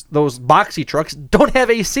trucks, those boxy trucks, don't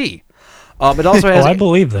have AC. It also has. I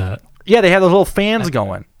believe that. Yeah, they have those little fans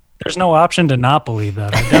going. There's no option to not believe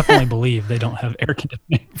that. I definitely believe they don't have air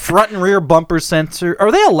conditioning. Front and rear bumper sensor.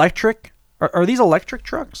 Are they electric? Are these electric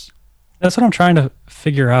trucks? That's what I'm trying to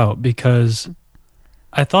figure out, because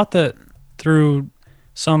I thought that through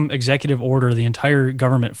some executive order, the entire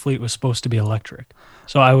government fleet was supposed to be electric.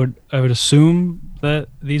 So I would assume that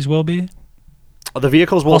these will be. The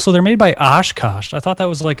vehicles will. Also, they're made by Oshkosh. I thought that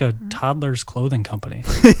was like a toddler's clothing company.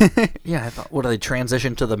 Yeah, I thought. What, do they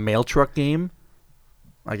transition to the mail truck game?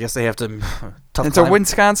 I guess they have to. It's a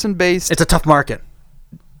Wisconsin-based. It's a tough market.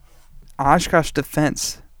 Oshkosh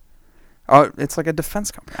Defense. Oh, it's like a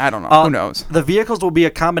defense company. I don't know. Who knows? The vehicles will be a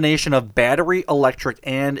combination of battery, electric,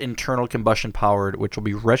 and internal combustion powered, which will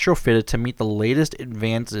be retrofitted to meet the latest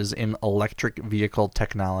advances in electric vehicle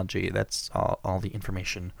technology. That's all the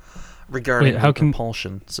information regarding the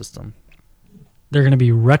propulsion system. They're going to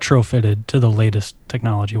be retrofitted to the latest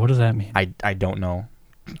technology. What does that mean? I don't know.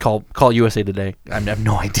 Call USA Today. I have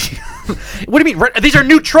no idea. What do you mean? These are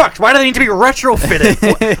new trucks. Why do they need to be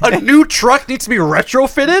retrofitted? A new truck needs to be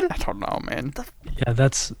retrofitted? I don't know, man. Yeah,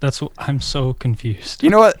 that's what I'm so confused.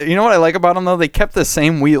 You know what I like about them though? They kept the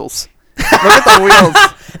same wheels. Look at the wheels.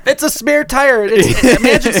 It's a spare tire.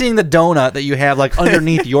 Imagine seeing the donut that you have like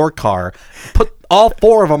underneath your car. Put all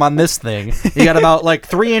four of them on this thing. You got about like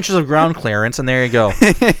 3 inches of ground clearance, and there you go.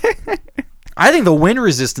 I think the wind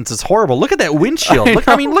resistance is horrible. Look at that windshield. Look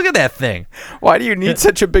at that thing. Why do you need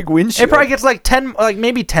such a big windshield? It probably gets like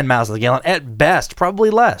maybe 10 miles a gallon at best, probably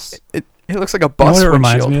less. It looks like a bus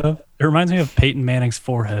windshield. windshield. It reminds me of Peyton Manning's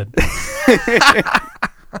forehead.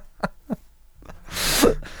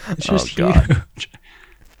 It's just huge.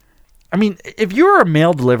 I mean, if you were a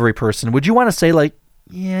mail delivery person, would you want to say like,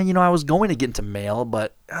 yeah, I was going to get into mail,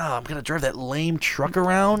 but I'm going to drive that lame truck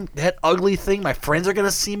around, that ugly thing. My friends are going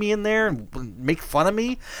to see me in there and make fun of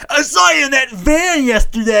me. I saw you in that van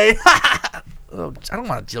yesterday. I don't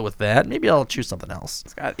want to deal with that. Maybe I'll choose something else.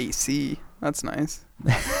 It's got AC. That's nice.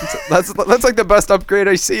 That's like the best upgrade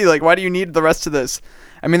I see. Like, why do you need the rest of this?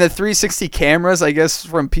 I mean, the 360 cameras, I guess,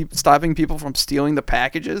 from stopping people from stealing the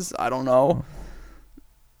packages. I don't know.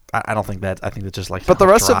 I don't think that. I think that's just like. But the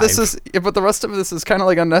rest of this is kind of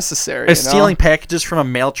like unnecessary. Is stealing packages from a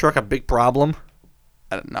mail truck a big problem?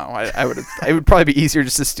 I don't know. It would probably be easier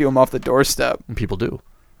just to steal them off the doorstep. And people do.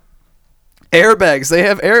 Airbags. They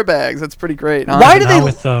have airbags. That's pretty great. Huh? Why do they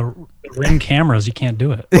with Ring cameras? You can't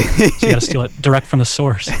do it. So you got to steal it direct from the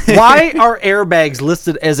source. Why are airbags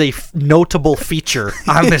listed as a notable feature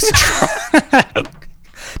on this truck?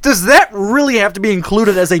 Does that really have to be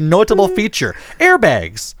included as a notable feature?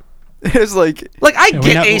 Airbags. It's like I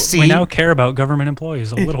get AC. We now care about government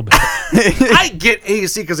employees a little bit. I get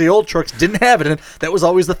AC because the old trucks didn't have it, and that was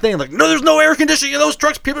always the thing. Like, no, there's no air conditioning in those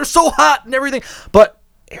trucks. People are so hot and everything. But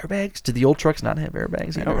airbags? Did the old trucks not have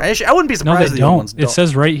airbags? I wouldn't be surprised if the old ones don't. It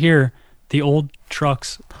says right here, the old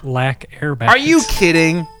trucks lack airbags. Are you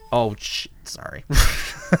kidding? Oh, sorry.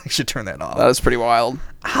 I should turn that off. That was pretty wild.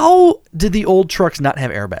 How did the old trucks not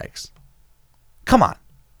have airbags? Come on.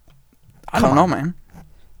 I don't know, man.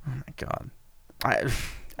 Oh my god.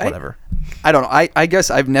 Whatever. I don't know. I guess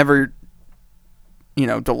I've never,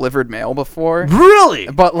 delivered mail before. Really?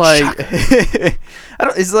 But like, I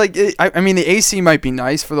don't. It's like I mean, the AC might be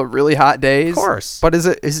nice for the really hot days. Of course. But is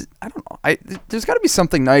it? I don't know. There's got to be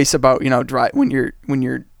something nice about when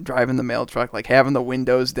you're driving the mail truck, like having the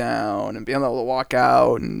windows down and being able to walk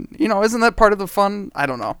out, and isn't that part of the fun? I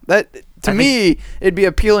don't know. That to me, it'd be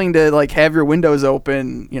appealing to like have your windows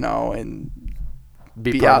open, and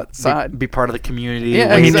be outside, be part of the community.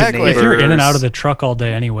 Yeah, exactly. If you're in and out of the truck all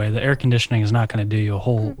day anyway, the air conditioning is not going to do you a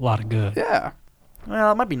whole lot of good. Yeah.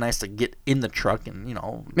 Well, it might be nice to get in the truck and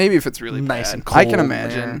maybe if it's really nice bad. and cold. I can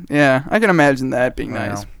imagine. Yeah, I can imagine that being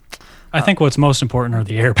nice. I think what's most important are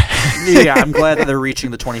the airbags. Yeah, I'm glad that they're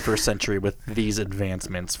reaching the 21st century with these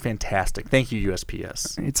advancements. Fantastic. Thank you,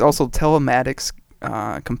 USPS. It's also telematics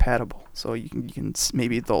compatible, so you can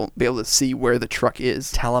maybe they'll be able to see where the truck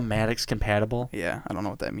is. Telematics compatible? Yeah, I don't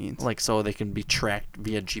know what that means. Like, so they can be tracked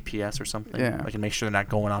via GPS or something? Yeah. I can make sure they're not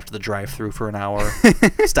going off to the drive-thru for an hour,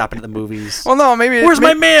 stopping at the movies. Well, no, maybe... Where's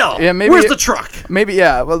my mail? Yeah, maybe... Where's the truck? Maybe,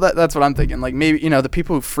 yeah, well, that's what I'm thinking. Like, maybe, the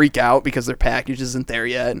people who freak out because their package isn't there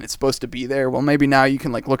yet and it's supposed to be there, well, maybe now you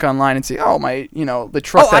can, like, look online and see, oh, my, the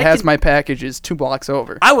truck that has my package is 2 blocks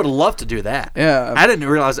over. I would love to do that. Yeah. I didn't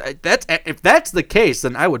realize... If that's the case,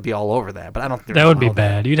 then I would be all over that, but I don't think that would be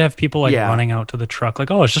bad. You'd have people running out to the truck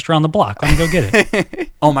like, oh, it's just around the block. Let me go get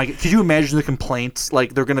it. Oh my god, could you imagine the complaints?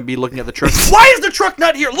 Like, they're going to be looking at the truck. Why is the truck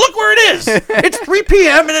not here? Look where it is. It's 3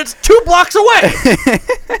 p.m. and it's 2 blocks away.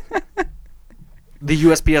 The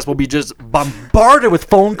USPS will be just bombarded with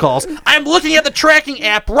phone calls. I'm looking at the tracking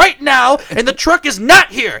app right now, and the truck is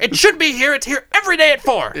not here. It should be here. It's here every day at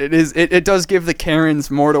 4. It is. It does give the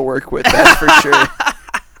Karens more to work with, that's for sure.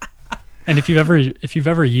 And if you've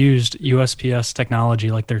ever used USPS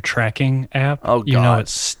technology, like their tracking app, it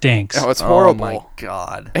stinks. Oh, it's horrible. Oh my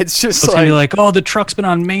god. It's just gonna be like, oh, the truck's been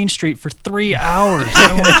on Main Street for 3 hours.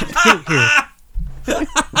 I want you to get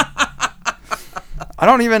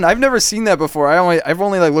here. I've never seen that before. I've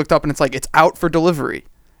only like looked up and it's like it's out for delivery.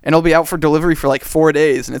 And it'll be out for delivery for like 4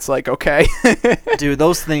 days, and it's like, okay. Dude,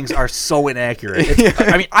 those things are so inaccurate.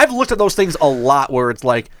 I mean, I've looked at those things a lot where it's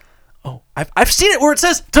like, oh, I've seen it where it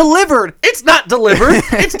says delivered. It's not delivered.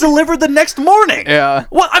 It's delivered the next morning. Yeah.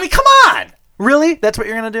 Well, I mean, come on. Really? That's what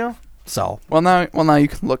you're gonna do? So. Well, now you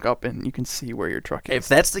can look up and you can see where your truck is. If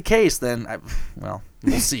that's the case, then we'll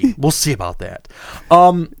see. We'll see about that.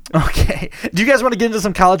 Okay. Do you guys want to get into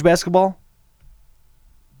some college basketball?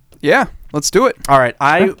 Yeah, let's do it. All right.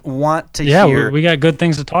 I want to hear. Yeah, we got good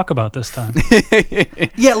things to talk about this time.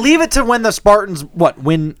 Yeah, leave it to when the Spartans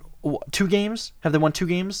win 2 games? Have they won 2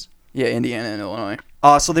 games? Yeah, Indiana and Illinois.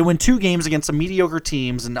 So they win 2 games against some mediocre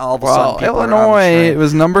teams, and all of a sudden, Illinois, it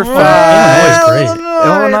was number 5. Illinois is great.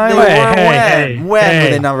 Illinois, when were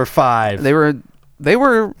they number 5? They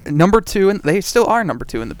were number 2, and they still are number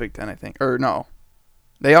 2 in the Big Ten, I think. Or no,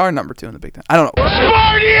 they are number 2 in the Big Ten. I don't know.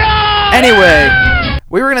 Anyway,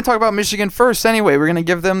 we were going to talk about Michigan first. Anyway, we're going to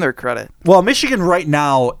give them their credit. Well, Michigan right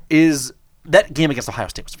now that game against Ohio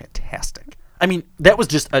State was fantastic. I mean, that was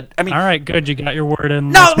just all right, good. You got your word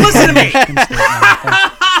in. No, listen to me.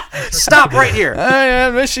 Stop right here.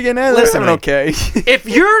 Yeah, Michigan is. Listen, okay. If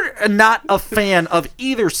you're not a fan of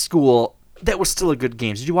either school, that was still a good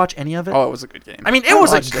game. Did you watch any of it? Oh, it was a good game. I mean, it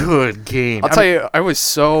was a good game. I'll tell you, I was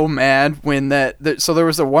so mad when so there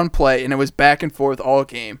was a one play, and it was back and forth all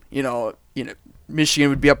game. Michigan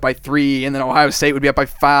would be up by 3, and then Ohio State would be up by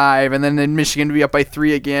 5, and then Michigan would be up by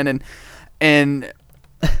 3 again, and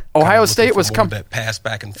Ohio State was coming. That pass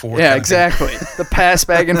back and forth. Yeah, exactly. The pass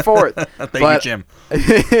back and forth. Thank you, Jim.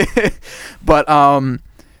 But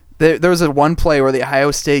there was a one play where the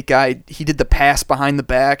Ohio State guy, he did the pass behind the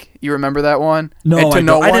back. You remember that one? No,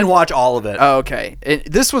 I didn't watch all of it. Oh, okay.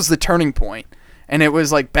 This was the turning point. And it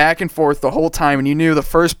was like back and forth the whole time, and you knew the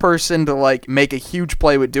first person to like make a huge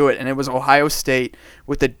play would do it, and it was Ohio State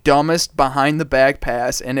with the dumbest behind the back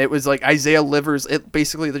pass, and it was like Isaiah Livers. It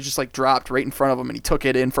basically they just like dropped right in front of him, and he took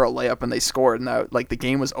it in for a layup, and they scored, and the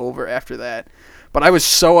game was over after that. But I was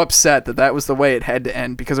so upset that was the way it had to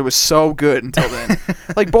end because it was so good until then.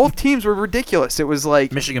 Like both teams were ridiculous. It was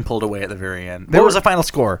like Michigan pulled away at the very end. What was the final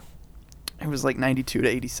score? It was like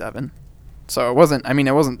 92-87. So it wasn't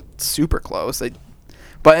super close. It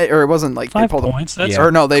wasn't like 5 they pulled points. That's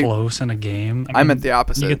close in a game. I meant the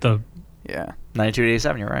opposite. You get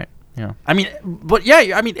 92-87. You're right. Yeah.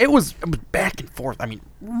 It was back and forth. I mean,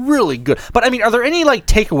 really good. But are there any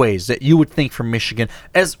takeaways that you would think from Michigan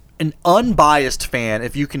as an unbiased fan?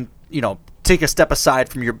 If you can, take a step aside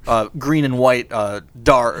from your green and white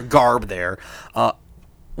garb there.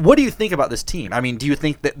 What do you think about this team? I mean, do you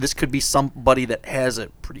think that this could be somebody that has a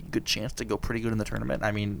pretty good chance to go pretty good in the tournament?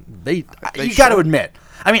 I mean, you got to admit.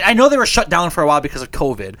 I mean, I know they were shut down for a while because of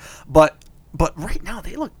COVID, but right now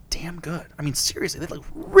they look damn good. I mean, seriously, they look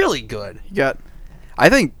really good. I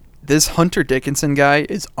think this Hunter Dickinson guy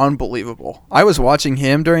is unbelievable. I was watching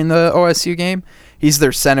him during the OSU game. He's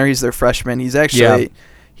their center. He's their freshman. He's actually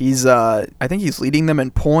I think he's leading them in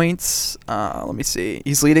points. Let me see.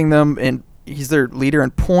 He's leading them in. He's their leader in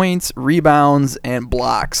points, rebounds, and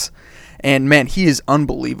blocks. And, man, he is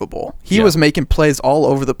unbelievable. He was making plays all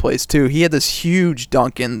over the place, too. He had this huge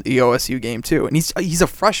dunk in the OSU game, too. And he's a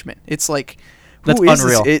freshman. It's like, that's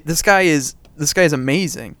unreal. This guy is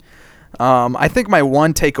amazing. I think my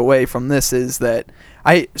one takeaway from this is that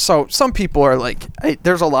so some people are like,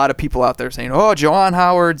 there's a lot of people out there saying, oh, Juwan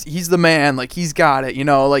Howard, he's the man. Like, he's got it. You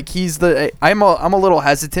know, like, I'm a little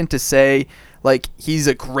hesitant to say, like, he's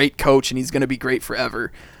a great coach and he's going to be great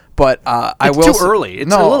forever. But I will. It's too early.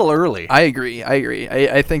 It's a little early. I agree.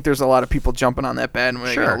 I think there's a lot of people jumping on that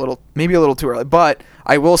bandwagon maybe a little too early. But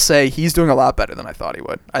I will say he's doing a lot better than I thought he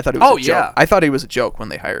would. I thought he was a joke. I thought he was a joke when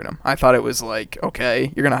they hired him. I thought it was like,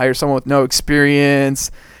 okay, you're going to hire someone with no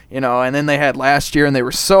experience, you know. And then they had last year and they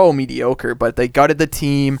were so mediocre, but they gutted the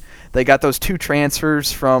team. They got those 2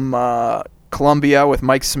 transfers from Columbia with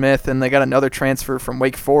Mike Smith, and they got another transfer from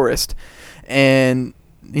Wake Forest. And,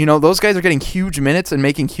 you know, those guys are getting huge minutes and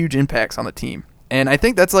making huge impacts on the team. And I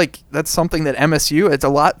think that's something that MSU,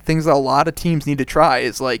 things that a lot of teams need to try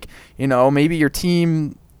is, like, you know, maybe your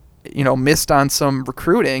team, you know, missed on some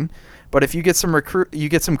recruiting, but if you get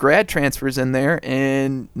some grad transfers in there,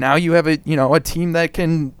 and now you have a team that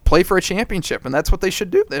can play for a championship, and that's what they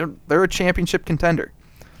should do. They're a championship contender.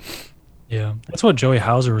 Yeah, that's what Joey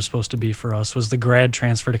Hauser was supposed to be for us, was the grad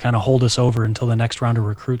transfer to kind of hold us over until the next round of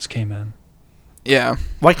recruits came in. Yeah.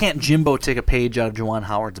 Why can't Jimbo take a page out of Juwan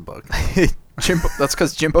Howard's book? That's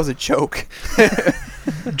because Jimbo's a joke.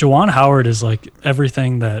 Juwan Howard is like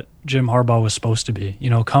everything that Jim Harbaugh was supposed to be. You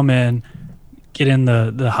know, come in, get in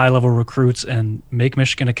the high-level recruits, and make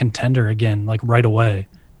Michigan a contender again, like right away.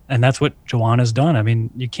 And that's what Juwan has done. I mean,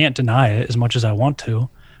 you can't deny it as much as I want to,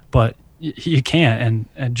 but you can't.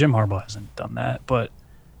 And Jim Harbaugh hasn't done that. But,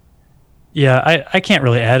 yeah, I can't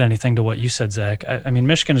really add anything to what you said, Zach. I mean,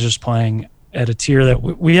 Michigan is just playing at a tier that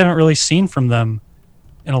we haven't really seen from them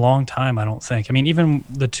in a long time, I don't think. I mean, even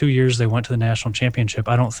the 2 years they went to the national championship,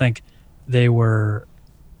 I don't think they were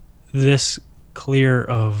this clear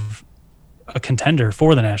of a contender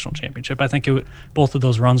for the national championship. I think both of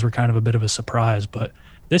those runs were kind of a bit of a surprise. But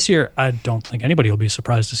this year, I don't think anybody will be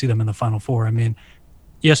surprised to see them in the Final Four. I mean,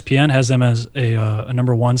 ESPN has them as a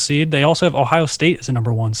number 1 seed. They also have Ohio State as a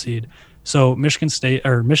number 1 seed. So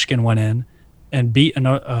Michigan went in and beat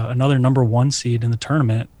another number 1 seed in the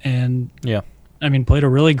tournament. And, I mean, played a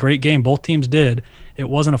really great game. Both teams did. It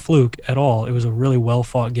wasn't a fluke at all. It was a really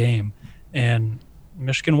well-fought game. And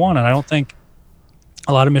Michigan won. And I don't think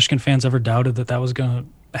a lot of Michigan fans ever doubted that was going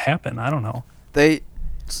to happen. I don't know. They're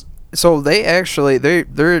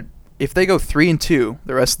if they go 3-2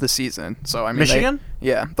 the rest of the season. So I mean, Michigan?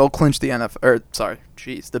 They'll clinch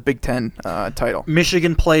the Big Ten title.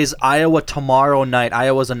 Michigan plays Iowa tomorrow night.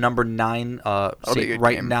 Iowa's a number 9 seed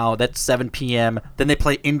right now. That's 7 p.m. Then they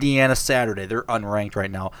play Indiana Saturday. They're unranked right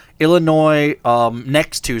now. Illinois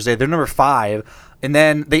next Tuesday. They're number 5. And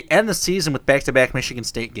then they end the season with back-to-back Michigan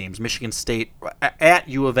State games. Michigan State at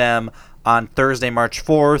U of M on Thursday, March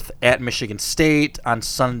 4th, at Michigan State on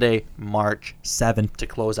Sunday, March 7th to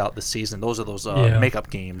close out the season. Those are those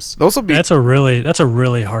makeup games. That's a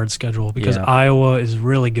really hard schedule because Iowa is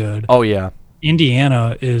really good. Oh, yeah.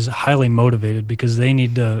 Indiana is highly motivated because they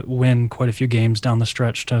need to win quite a few games down the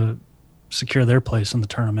stretch to secure their place in the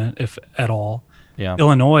tournament, if at all. Yeah.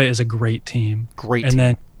 Illinois is a great team. And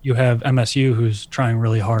then you have MSU, who's trying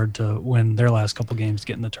really hard to win their last couple games to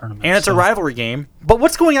get in the tournament. And it's a rivalry game. But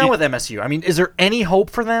what's going on with MSU? I mean, is there any hope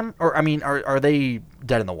for them? Or, I mean, are they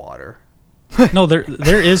dead in the water? No, there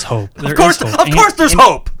is hope. Of course there's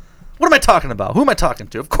hope. What am I talking about? Who am I talking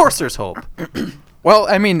to? Of course there's hope. Well,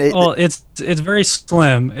 I mean... it's very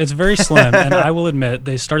slim. It's very slim, and I will admit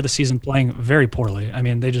they started the season playing very poorly. I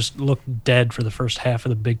mean, they just looked dead for the first half of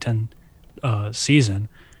the Big Ten season.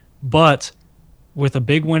 But with a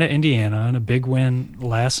big win at Indiana and a big win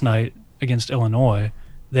last night against Illinois,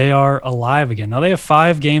 they are alive again. Now, they have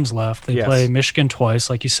 5 games left. They play Michigan twice,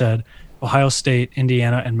 like you said, Ohio State,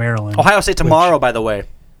 Indiana, and Maryland. Ohio State tomorrow, by the way.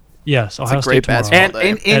 Yes, Ohio a great State tomorrow. basketball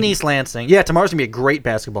And day. in East Lansing. Yeah, tomorrow's going to be a great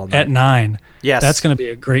basketball night. At 9. Yes. That's going to be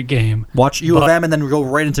a great game. Watch U of But- M and then go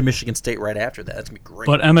right into Michigan State right after that. That's going to be great.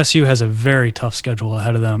 But MSU has a very tough schedule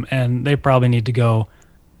ahead of them, and they probably need to go,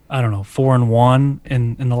 4-1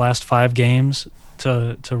 in the last 5 games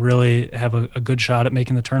to really have a good shot at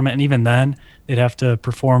making the tournament. And even then, they'd have to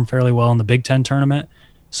perform fairly well in the Big Ten tournament.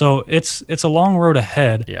 So it's a long road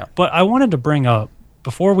ahead. Yeah. But I wanted to bring up,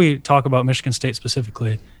 before we talk about Michigan State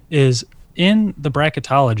specifically, is in the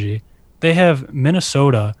bracketology, they have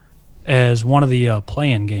Minnesota as one of the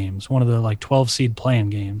play-in games, one of the 12 seed play-in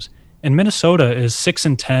games. And Minnesota is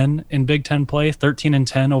 6-10 in Big Ten play,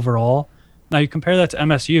 13-10 overall. Now you compare that to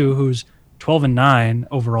MSU, who's 12-9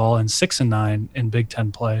 overall and 6-9 in Big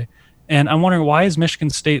Ten play. And I'm wondering, why is Michigan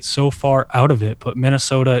State so far out of it, but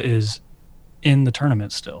Minnesota is in the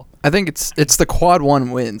tournament still? I think it's the quad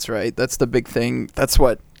 1 wins, right? That's the big thing. That's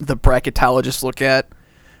what the bracketologists look at.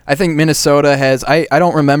 I think Minnesota has, I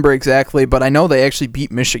don't remember exactly, but I know they actually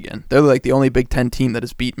beat Michigan. They're like the only Big Ten team that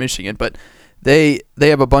has beat Michigan, but they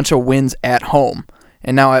have a bunch of wins at home.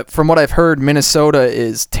 And now, from what I've heard, Minnesota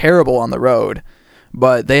is terrible on the road,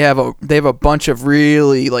 but they have a bunch of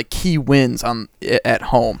really key wins at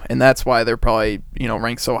home, and that's why they're probably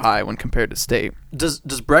ranked so high when compared to State. Does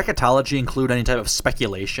bracketology include any type of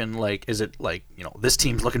speculation? Is it this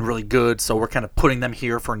team's looking really good, so we're kind of putting them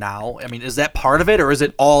here for now? I mean, is that part of it, or is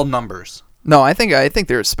it all numbers? No, I think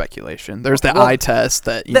there's speculation. There's the eye test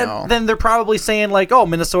that Then they're probably saying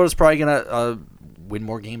Minnesota's probably gonna win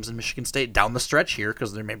more games than Michigan State down the stretch here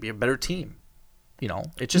because there may be a better team.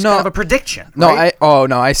 It's just kind of a prediction. No, right?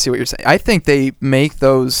 I see what you're saying. I think they make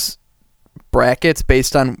those brackets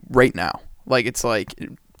based on right now.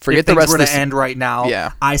 Forget if the rest were of to end right now.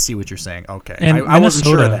 Yeah, I see what you're saying. Okay, And I wasn't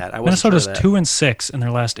sure of that. Minnesota's 2-6 in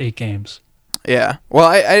their last 8 games. Yeah. Well,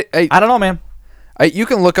 I don't know, man. You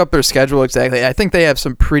can look up their schedule exactly. I think they have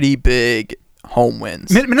some pretty big home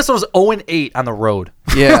wins. Minnesota's 0-8 on the road.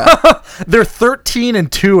 Yeah. They're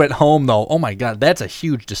 13-2 at home, though. Oh, my God. That's a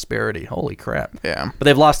huge disparity. Holy crap. Yeah. But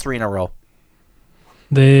they've lost 3 in a row.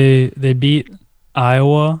 They beat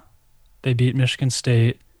Iowa. They beat Michigan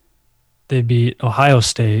State. They beat Ohio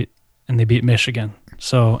State. And they beat Michigan.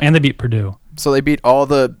 And they beat Purdue. So they beat all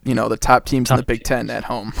the the top teams in the Big Ten at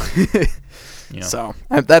home. Yeah. So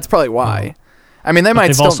that's probably why. I mean, they might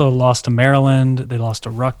They've still... also lost to Maryland. They lost to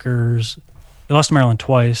Rutgers. They lost to Maryland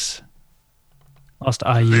twice. Lost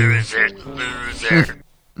to IU. Loser.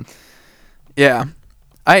 Yeah.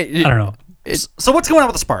 I don't know. So what's going on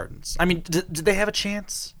with the Spartans? I mean, did they have a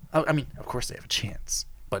chance? I mean, of course they have a chance.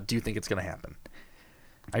 But do you think it's going to happen?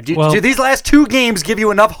 Do these last 2 games give you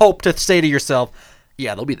enough hope to say to yourself,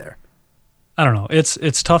 yeah, they'll be there? I don't know.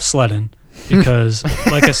 It's tough sledding because,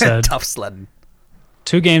 like I said, tough sledding.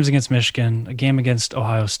 2 games against Michigan, a game against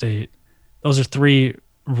Ohio State. Those are 3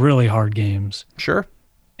 really hard games. Sure.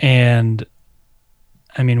 And,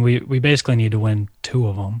 I mean, we basically need to win 2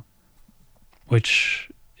 of them, which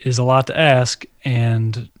is a lot to ask.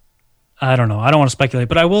 And I don't know. I don't want to speculate,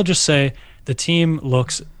 but I will just say the team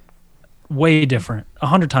looks way different,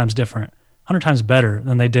 100 times different, 100 times better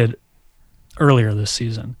than they did earlier this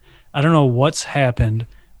season. I don't know what's happened,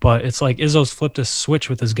 but it's like Izzo's flipped a switch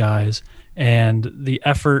with his guys, and the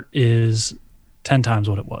effort is 10 times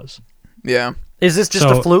what it was. Yeah. Is this just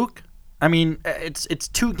a fluke? I mean, it's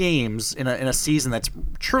 2 games in a season that's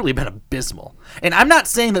truly been abysmal. And I'm not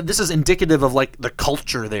saying that this is indicative of the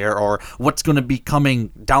culture there or what's going to be coming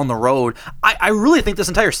down the road. I really think this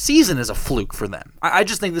entire season is a fluke for them. I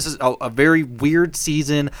just think this is a very weird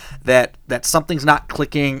season that something's not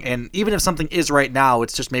clicking. And even if something is right now,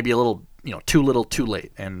 it's just maybe a little, too little, too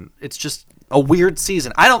late. And it's just a weird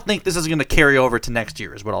season. I don't think this is going to carry over to next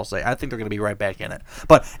year is what I'll say. I think they're going to be right back in it.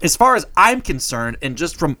 But as far as I'm concerned, and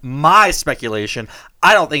just from my speculation,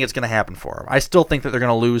 I don't think it's going to happen for them. I still think that they're going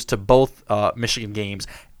to lose to both Michigan games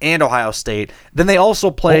and Ohio State. Then they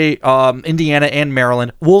also play Indiana and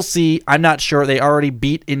Maryland. We'll see. I'm not sure. They already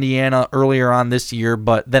beat Indiana earlier on this year,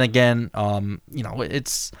 but then again,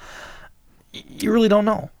 it's... You really don't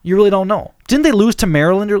know. Didn't they lose to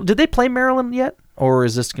Maryland? Did they play Maryland yet? Or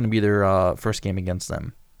is this going to be their first game against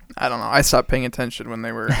them? I don't know. I stopped paying attention when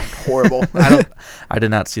they were horrible. I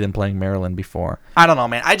did not see them playing Maryland before. I don't know,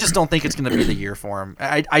 man. I just don't think it's going to be the year for them.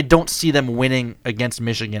 I don't see them winning against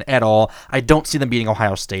Michigan at all. I don't see them beating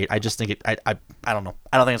Ohio State. I just think I don't know.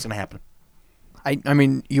 I don't think it's going to happen. I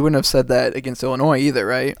mean, you wouldn't have said that against Illinois either,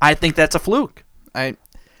 right? I think that's a fluke. I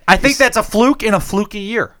think that's a fluke in a fluky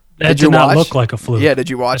year. That did not look like a fluke. Yeah, did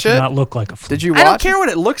you watch it? Did not look like a fluke. Did you watch I don't care what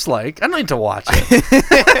it looks like. I don't need to watch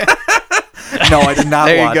it. No, I did not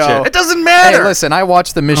There you watch go. it. It doesn't matter. Hey, listen, I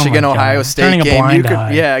watched the Michigan-Ohio God. State Turning a game. blind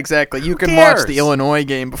eye. Yeah, exactly. You can cares? watch the Illinois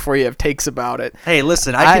game before you have takes about it. Hey,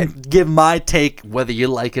 listen, I can give my take whether you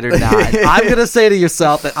like it or not. I'm going to say to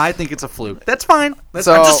yourself that I think it's a fluke. That's fine. I'm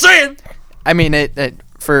just saying. I mean,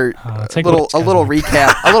 for take a little what it's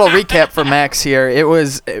got. recap. A little recap for Max here. It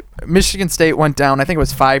was Michigan State went down. I think it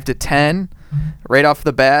was 5-10 right off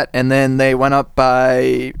the bat, and then they went up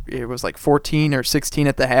by it was like 14 or 16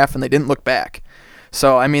 at the half, and they didn't look back.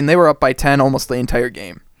 So I mean, they were up by 10 almost the entire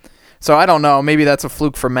game. So I don't know. Maybe that's a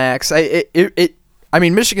fluke for Max. I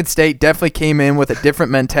mean, Michigan State definitely came in with a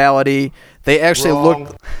different mentality. They actually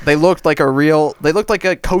looked like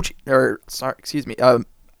a coach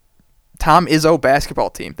Tom Izzo basketball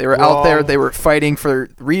team. They were out there. They were fighting for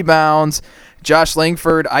rebounds. Josh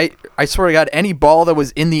Langford, I swear to God, any ball that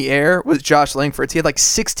was in the air was Josh Langford's. He had like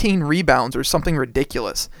 16 rebounds or something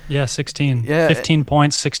ridiculous. Yeah, 16. Yeah. 15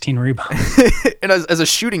 points, 16 rebounds. And as a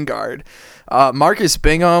shooting guard, Marcus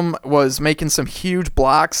Bingham was making some huge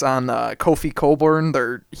blocks on Kofi Coburn,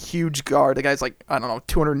 their huge guard. The guy's like, I don't know,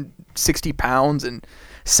 260 pounds and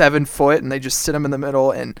 7 foot, and they just sit him in the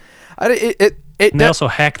middle. And And they also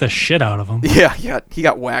hack the shit out of him. Yeah, he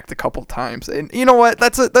got whacked a couple times, and you know what?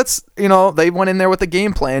 That's they went in there with a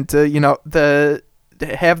game plan to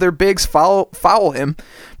have their bigs foul him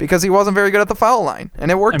because he wasn't very good at the foul line, and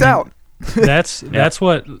it worked out. That's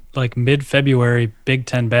what like mid-February Big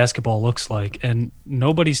Ten basketball looks like, and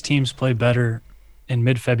nobody's teams play better in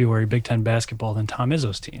mid-February Big Ten basketball than Tom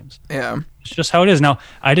Izzo's teams. Yeah, it's just how it is. Now,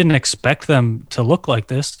 I didn't expect them to look like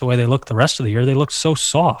this the way they looked the rest of the year. They looked so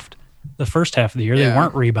soft. The first half of the year, They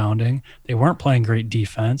weren't rebounding. They weren't playing great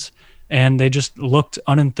defense, and they just looked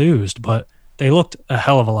unenthused. But they looked a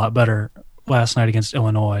hell of a lot better last night against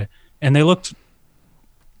Illinois, and they looked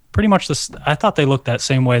pretty much this. I thought they looked that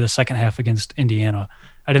same way the second half against Indiana.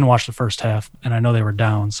 I didn't watch the first half, and I know they were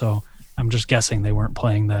down, so I'm just guessing they weren't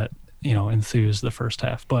playing that enthused the first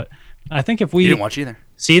half. But I think if we didn't watch either.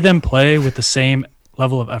 See them play with the same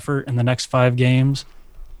level of effort in the next 5 games,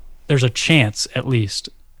 there's a chance at least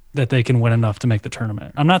that they can win enough to make the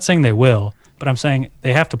tournament. I'm not saying they will, but I'm saying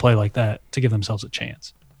they have to play like that to give themselves a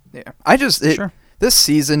chance. Yeah, this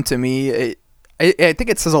season to me, I think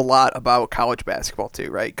it says a lot about college basketball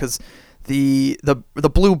too, right? Because the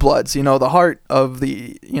blue bloods, the heart of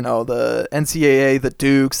the the NCAA, the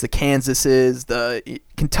Dukes, the Kansases, the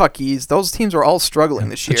Kentuckys, those teams are all struggling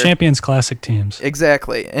this year. The Champions Classic teams.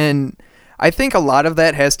 Exactly, and I think a lot of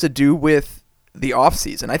that has to do with the off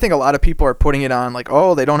season. I think a lot of people are putting it on like,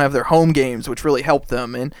 oh, they don't have their home games, which really help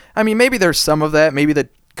them. And I mean, maybe there's some of that. Maybe the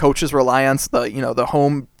coaches rely on the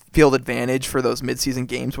home field advantage for those midseason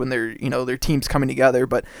games when they're their team's coming together.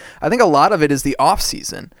 But I think a lot of it is the off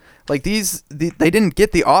season. Like they didn't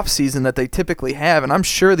get the off season that they typically have, and I'm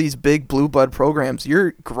sure these big blue blood programs,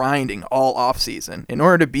 you're grinding all off season. In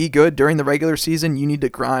order to be good during the regular season, you need to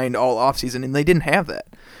grind all off season, and they didn't have that.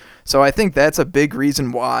 So I think that's a big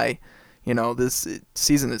reason why this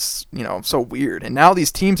season is, so weird. And now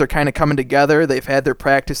these teams are kind of coming together. They've had their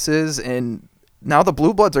practices, and now the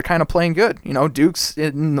Blue Bloods are kind of playing good. Duke's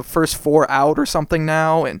in the first 4 out or something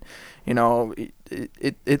now, and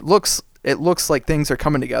it looks like things are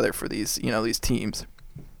coming together for these these teams.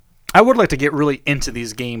 I would like to get really into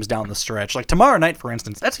these games down the stretch. Like tomorrow night, for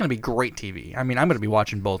instance, that's going to be great TV. I mean, I'm going to be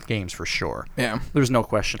watching both games for sure. Yeah. There's no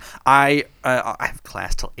question. I have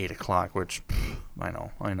class till 8 o'clock, which I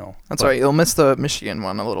know. That's right. You'll miss the Michigan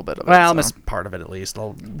one a little bit of it. Well, I'll miss part of it at least.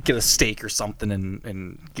 I'll get a steak or something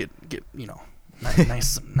and get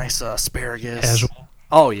nice asparagus. Casual.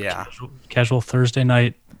 Oh, yeah. Casual Thursday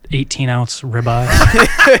night, 18-ounce ribeye.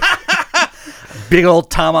 Big old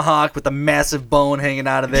tomahawk with a massive bone hanging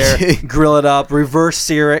out of there. Grill it up, reverse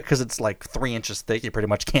sear it because it's like 3 inches thick. You pretty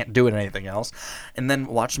much can't do it anything else. And then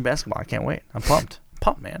watch some basketball. I can't wait. I'm pumped.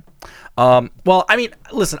 Man. Well, I mean,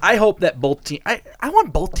 listen, I hope that both teams... I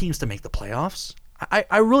want both teams to make the playoffs.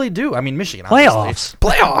 I really do. I mean, Michigan. Playoffs.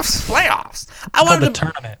 I want the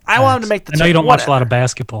tournament. I want them to make the tournament. I know you don't watch a lot of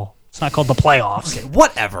basketball. It's not called the playoffs. Okay,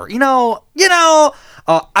 whatever.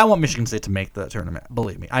 I want Michigan State to make the tournament.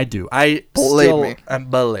 Believe me, I do. Believe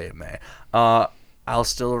me. I'll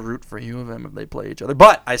still root for U of M if they play each other,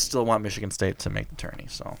 but I still want Michigan State to make the tourney.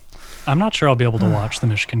 So I'm not sure I'll be able to watch the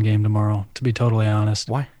Michigan game tomorrow, to be totally honest.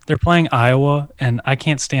 Why? They're playing Iowa, and I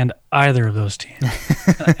can't stand either of those teams.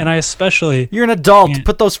 And I especially... You're an adult.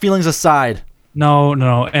 Put those feelings aside. No.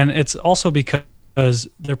 And it's also because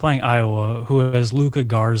they're playing Iowa, who has Luka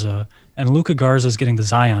Garza, and Luka Garza is getting the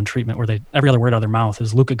Zion treatment where every other word out of their mouth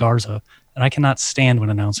is Luka Garza, and I cannot stand when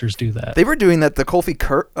announcers do that. They were doing that. The Colby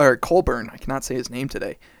Colburn, I cannot say his name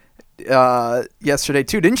today. yesterday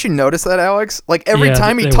too. Didn't you notice that, Alex? Like every Yeah,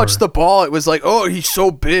 time he they touched were. the ball, it was like, oh, he's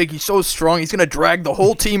so big, he's so strong, he's gonna drag the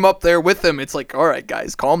whole team up there with him. It's like, all right,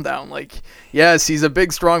 guys, calm down. Like, yes, he's a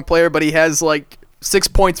big, strong player, but he has like 6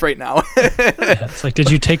 points right now. Yeah, it's like,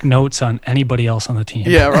 did you take notes on anybody else on the team?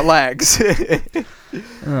 Yeah, relax.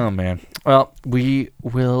 Oh man. Well, we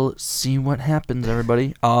will see what happens,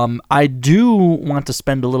 everybody. I do want to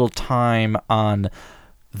spend a little time on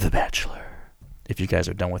The Bachelor. If you guys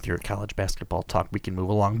are done with your college basketball talk, we can move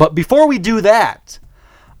along. But before we do that,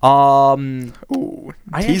 Ooh,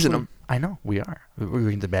 teasing him. I know we are. We're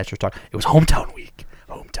doing The Bachelor talk. It was hometown week.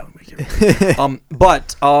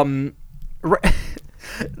 But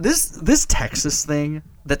this Texas thing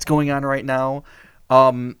that's going on right now.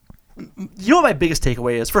 You know what my biggest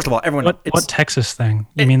takeaway is? First of all, everyone. What Texas thing?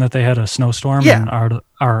 You mean that they had a snowstorm and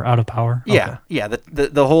are out of power? Yeah, Okay. yeah.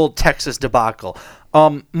 The whole Texas debacle.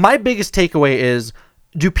 My biggest takeaway is: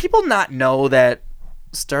 do people not know that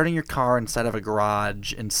starting your car inside of a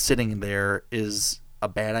garage and sitting there is a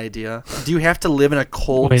bad idea? Do you have to live in a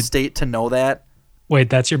cold state to know that? Wait,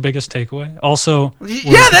 that's your biggest takeaway? Also,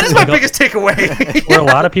 Yeah, that is my biggest takeaway. Were a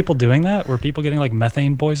lot of people doing that? Were people getting like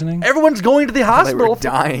methane poisoning? Everyone's going to the They hospital. were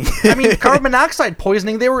dying. I mean, carbon monoxide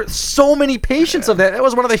poisoning. There were so many patients of that. That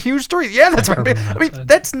was one of the huge stories. Yeah, that's my big. I mean,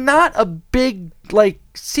 that's not a big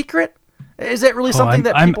secret. Is that really something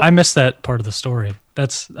that people? I missed that part of the story.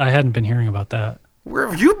 I hadn't been hearing about that. Where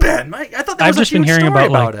have you been, Mike? I thought that I've was just a huge been hearing story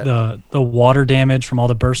about it. the water damage from all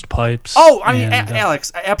the burst pipes. Oh, I mean, and,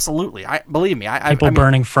 Alex, absolutely. Believe me. People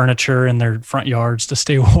burning furniture in their front yards to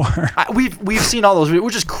stay warm. We've seen all those,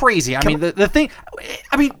 which is crazy. I mean, the thing.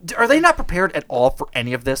 I mean, are they not prepared at all for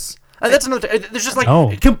any of this? That's another. There's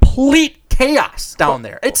just complete chaos down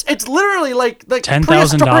there. It's literally like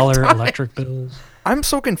 $10,000 electric bills. I'm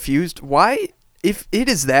so confused. Why, if it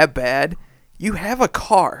is that bad, you have a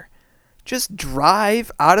car. Just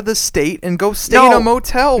drive out of the state and go stay in a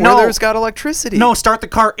motel where there's got electricity. No, start the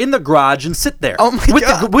car in the garage and sit there. Oh my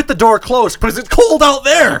God. With the door closed because it's cold out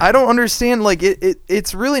there. I don't understand. Like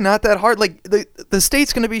it's really not that hard. Like the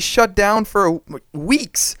state's gonna be shut down for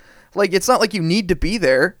weeks. Like it's not like you need to be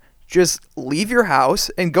there. Just leave your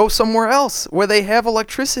house and go somewhere else where they have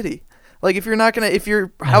electricity. Like if your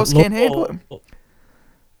house can't handle it.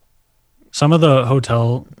 Some of the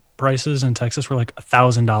hotel prices in Texas were like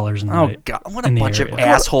 $1,000 a night. Oh God! What a bunch of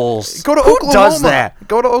assholes! Go to Who Oklahoma. does that?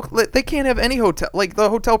 Go to Oklahoma. They can't have any hotel. Like the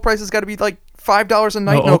hotel prices got to be like $5 a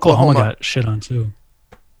night in Oklahoma Oklahoma. got shit on too.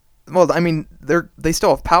 Well, I mean, they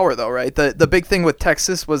still have power though, right? The big thing with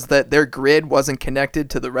Texas was that their grid wasn't connected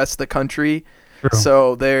to the rest of the country,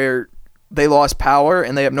 so they lost power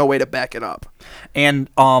and they have no way to back it up. And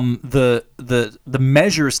the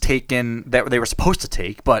measures taken that they were supposed to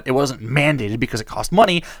take, but it wasn't mandated because it cost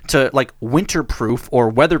money to winterproof or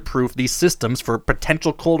weatherproof these systems for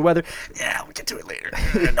potential cold weather. Yeah, we'll get to it later.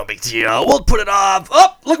 No big deal. We'll put it off.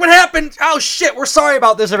 Oh, look what happened. Oh shit, we're sorry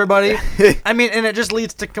about this, everybody. I mean, and it just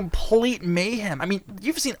leads to complete mayhem. I mean,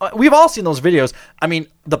 we've all seen those videos. I mean,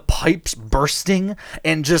 the pipes bursting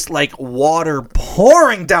and just water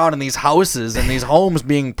pouring down in these houses and these homes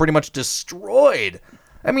being pretty much destroyed.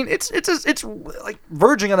 I mean, it's like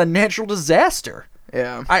verging on a natural disaster.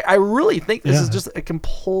 Yeah. I really think this is just a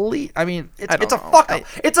complete. I mean, it's a fuck up.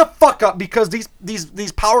 It's a fuck up because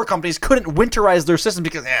these power companies couldn't winterize their system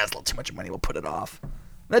because it's a little too much money. We'll put it off.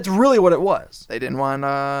 That's really what it was. They didn't want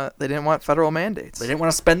federal mandates. They didn't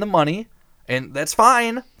want to spend the money, and that's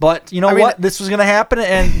fine. But you know what? This was gonna happen,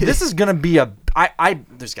 and this is gonna be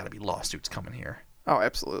there's got to be lawsuits coming here. Oh,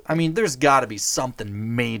 absolutely. I mean, there's got to be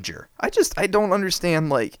something major. I don't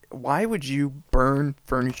understand, why would you burn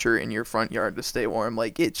furniture in your front yard to stay warm?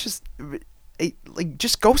 It's just,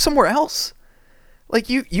 just go somewhere else.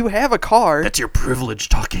 You have a car. That's your privilege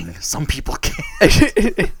talking. Some people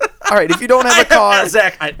can't. All right, if you don't have a car,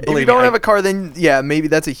 Zach, if you don't have a car, then yeah, maybe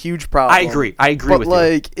that's a huge problem. I agree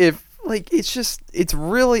with you. It's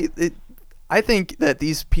really... I think that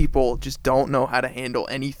these people just don't know how to handle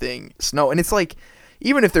anything snow. And it's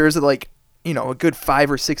even if there is a good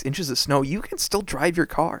 5 or 6 inches of snow, you can still drive your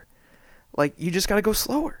car. You just got to go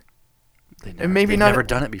slower. They've never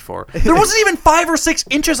done it before. There wasn't even 5 or 6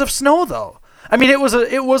 inches of snow though. I mean, it was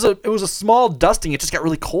a small dusting. It just got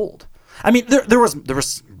really cold. I mean, there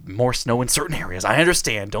was more snow in certain areas. I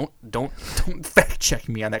understand. Don't fact check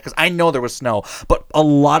me on that because I know there was snow, but a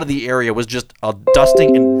lot of the area was just a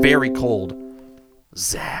dusting and very cold.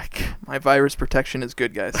 Zach, my virus protection is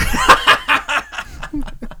good, guys.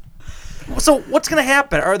 So what's gonna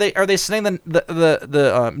happen? Are they sending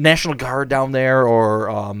the National Guard down there, or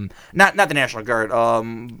not the National Guard?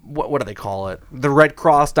 What do they call it? The Red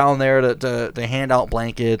Cross down there to hand out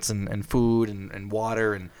blankets and food and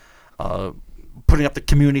water and putting up the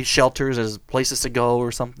community shelters as places to go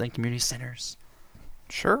or something, community centers.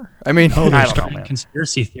 Sure. I mean, Oh, I there's don't know, starting man.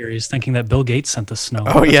 conspiracy theories thinking that Bill Gates sent the snow.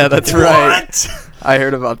 oh yeah, that's right. I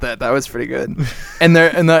heard about that. That was pretty good. And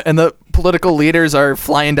the political leaders are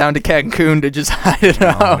flying down to Cancun to just hide it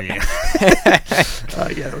out. Yeah.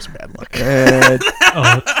 Yeah, that was bad luck.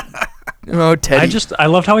 Oh, Teddy. I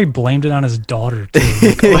loved how he blamed it on his daughter too.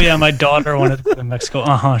 Like, oh yeah, my daughter wanted to go to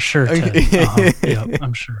Mexico. Sure, Ted. Yeah,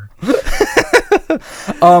 I'm sure.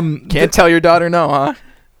 Can't tell your daughter no, huh?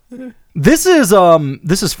 This is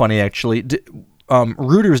funny actually.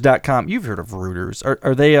 Reuters.com. You've heard of Reuters?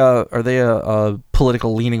 Are they a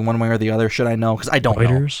political leaning one way or the other? Should I know? Because I don't know.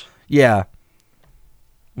 Reuters? Yeah.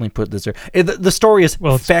 Let me put this there. The story is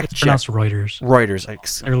Well, it's fact check. pronounced Reuters.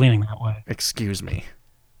 Reuters. They're leaning that way. Excuse me.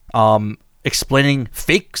 Explaining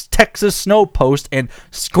fake Texas snow post and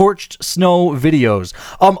scorched snow videos.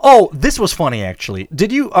 This was funny actually.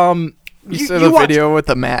 Did you You saw the watched- video with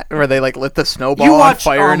the mat where they like lit the snowball You on watched,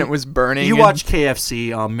 fire and it was burning. You and- watched KFC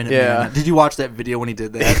Minuteman. Yeah. Did you watch that video when he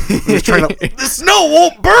did that? He was trying to, the snow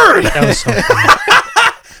won't burn. That was so funny.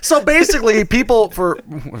 So basically, people I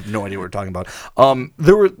have no idea what we're talking about.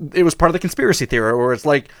 It was part of the conspiracy theory where it's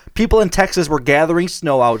like people in Texas were gathering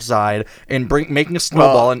snow outside and making a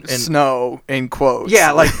snowball and snow in quotes.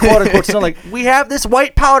 yeah, like quote unquote snow. Like we have this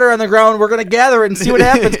white powder on the ground. We're gonna gather it and see what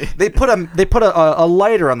happens. They put a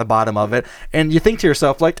lighter on the bottom of it, and you think to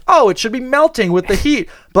yourself like, oh, it should be melting with the heat,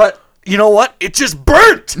 but you know what? It just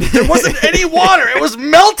burnt. There wasn't any water. It was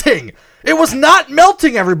melting. It was not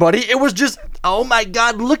melting, everybody. It was just, oh my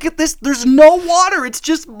God, look at this. There's no water. It's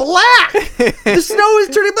just black. The snow is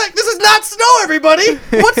turning black. This is not snow, everybody.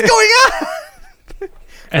 What's going on?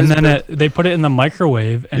 And then they put it in the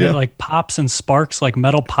microwave, and it like pops and sparks like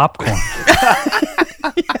metal popcorn.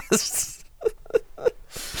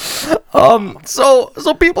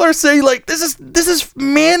 So people are saying like this is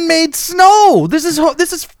man-made snow. This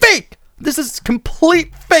is fake. This is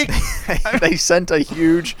complete fake. They sent a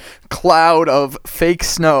huge cloud of fake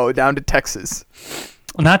snow down to Texas.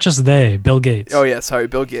 Not just they, Bill Gates. Oh yeah, sorry,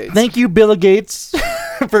 Bill Gates. Thank you, Bill Gates,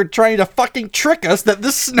 for trying to fucking trick us that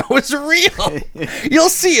this snow is real. You'll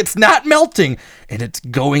see it's not melting, and it's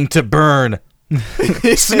going to burn.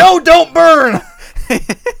 Snow don't burn.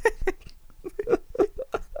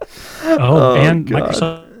 And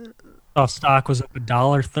God. Microsoft stock was up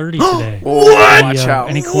 $1.30 today. What? Watch out.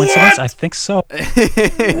 Any coincidence? I think so.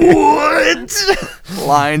 What?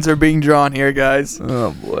 Lines are being drawn here, guys.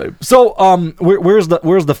 Oh boy. So where's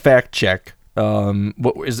the fact check?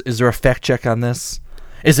 What is there a fact check on this?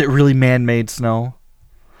 Is it really man-made snow?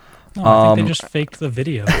 No, I think they just faked the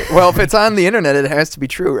video. Well, if it's on the internet, it has to be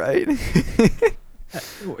true, right?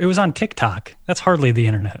 It was on TikTok. That's hardly the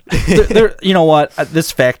internet. You know what? This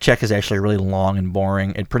fact check is actually really long and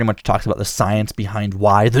boring. It pretty much talks about the science behind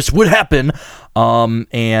why this would happen,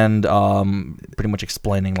 and pretty much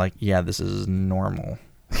explaining like, yeah, this is normal.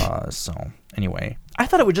 So anyway, I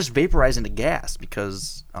thought it would just vaporize into gas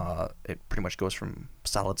because it pretty much goes from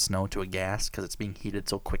solid snow to a gas because it's being heated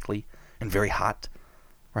so quickly and very hot,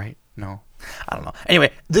 right? No, I don't know.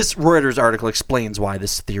 Anyway, this Reuters article explains why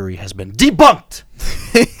this theory has been debunked.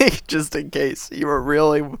 Just in case you were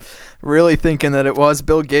really, really thinking that it was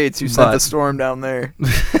Bill Gates who sent the storm down there.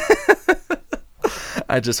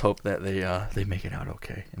 I just hope that they make it out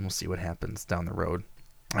okay, and we'll see what happens down the road.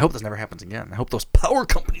 I hope this never happens again. I hope those power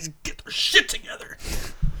companies get their shit together.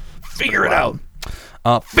 Figure it out.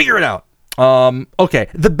 Figure it out. Okay,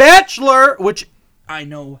 The Bachelor, which I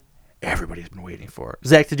know everybody's been waiting for.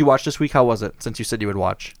 Zach, did you watch this week? How was it? Since you said you would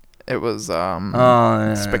watch. It was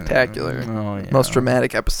spectacular. Oh, yeah. Most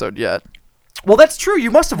dramatic episode yet. Well, that's true. You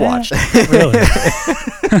must have watched. Really?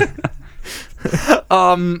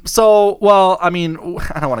 So, well, I mean,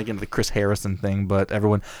 I don't want to get into the Chris Harrison thing, but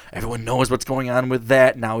everyone knows what's going on with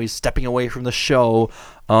that. Now he's stepping away from the show.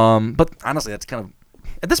 But honestly, that's kind of,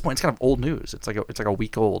 at this point, it's kind of old news. It's like a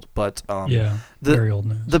week old. But Yeah, very old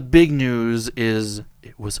news. The big news is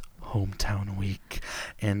it was hometown week,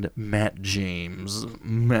 and Matt James,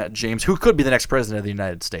 who could be the next president of the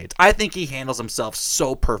United States. I think he handles himself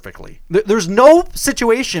so perfectly. There's no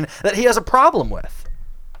situation that he has a problem with.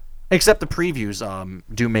 Except the previews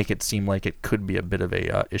do make it seem like it could be a bit of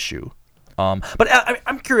a issue. But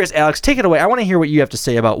I'm curious, Alex, take it away. I want to hear what you have to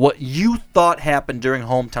say about what you thought happened during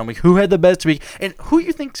hometown week, who had the best week, and who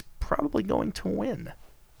you think's probably going to win.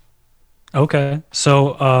 Okay,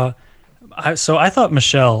 so So I thought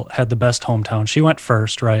Michelle had the best hometown. She went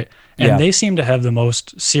first, right? And Yeah. they seem to have the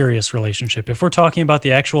most serious relationship. If we're talking about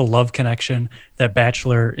the actual love connection that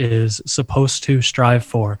Bachelor is supposed to strive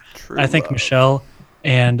for, I think Michelle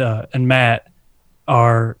and Matt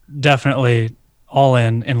are definitely all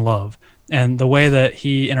in love. And the way that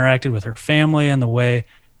he interacted with her family and the way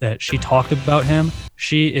that she talked about him,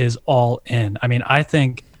 she is all in. I mean, I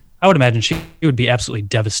would imagine she would be absolutely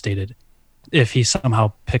devastated if he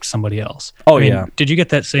somehow picked somebody else. Oh, I mean, yeah. Did you get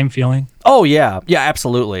that same feeling? Oh yeah,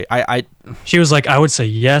 absolutely. She was like, I would say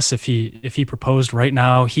yes if he proposed right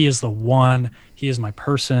now. He is the one. He is my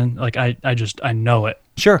person. Like I know it.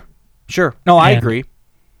 Sure. No, I And- agree.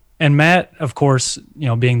 And Matt, of course,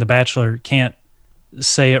 being the Bachelor, can't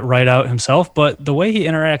say it right out himself, but the way he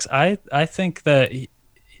interacts, I think that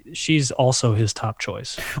she's also his top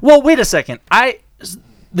choice. Well, wait a second.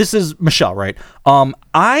 This is Michelle, right?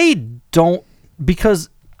 I don't, because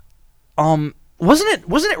wasn't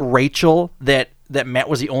it Rachel that Matt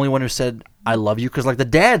was the only one who said I love you? Because like the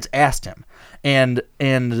dads asked him, and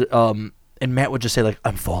Matt would just say like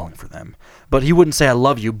I'm falling for them, but he wouldn't say I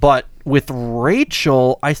love you. But with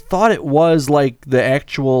Rachel, I thought it was like the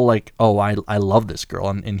actual like, oh, I love this girl,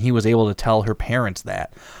 and he was able to tell her parents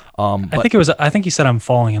that. I think he said I'm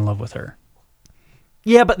falling in love with her.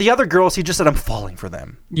 Yeah, but the other girls, he just said I'm falling for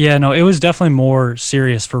them. Yeah, no, it was definitely more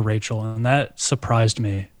serious for Rachel, and that surprised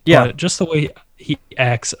me. Yeah. But just the way he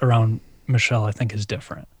acts around Michelle, I think is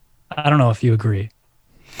different. I don't know if you agree.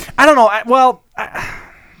 I don't know. I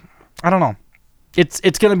don't know. It's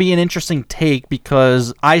going to be an interesting take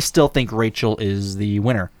because I still think Rachel is the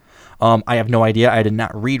winner. I have no idea. I did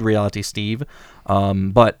not read Reality Steve,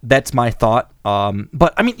 but that's my thought.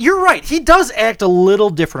 But I mean, you're right. He does act a little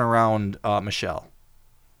different around Michelle.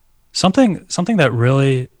 Something that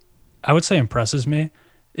really, I would say, impresses me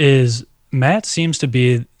is Matt seems to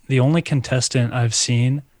be the only contestant I've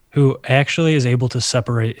seen who actually is able to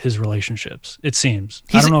separate his relationships. It seems.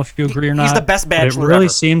 I don't know if you agree or not. He's the best but Bachelor It really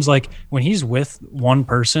ever. seems like when he's with one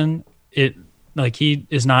person, like he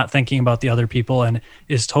is not thinking about the other people and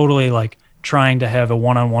is totally like trying to have a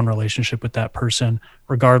one-on-one relationship with that person,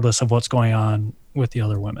 regardless of what's going on with the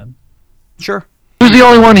other women. Sure. Who's the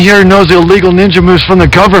only one here who knows the illegal ninja moves from the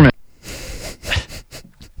government?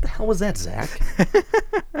 How was that, Zach?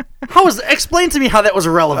 Explain to me how that was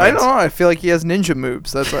relevant. I don't know. I feel like he has ninja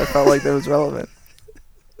moves. That's why I felt like that was relevant.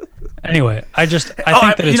 Anyway, I think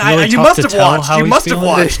that it's really you tough must to have tell watched. how You he's must have feeling.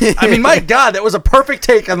 watched. I mean, my God, that was a perfect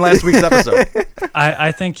take on last week's episode.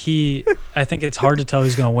 I think it's hard to tell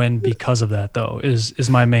who's going to win because of that, though, is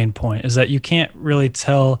my main point, is that you can't really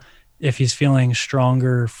tell if he's feeling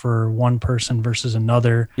stronger for one person versus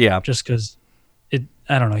another. Yeah. Just because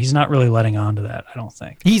I don't know. He's not really letting on to that, I don't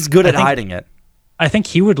think. He's good at hiding it. I think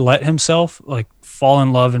he would let himself like fall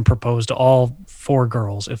in love and propose to all four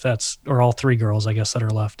girls or all three girls, I guess, that are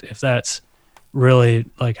left, if that's really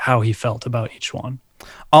like how he felt about each one.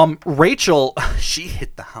 Rachel, she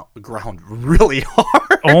hit the ground really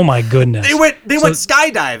hard. Oh my goodness. They went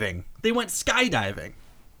skydiving.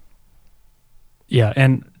 Yeah,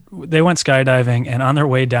 and they went skydiving, and on their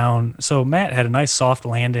way down, so Matt had a nice soft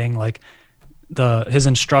landing. Like his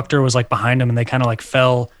instructor was like behind him, and they kind of like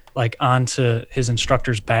fell like onto his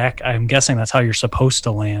instructor's back. I'm guessing that's how you're supposed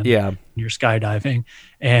to land. Yeah. When you're skydiving.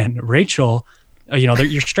 And Rachel,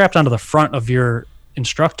 you're strapped onto the front of your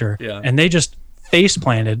instructor, and they just face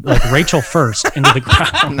planted like Rachel first into the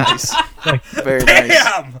ground. Nice. Like Very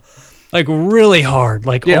nice. like really hard.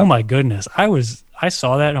 Like, Yeah. oh my goodness. I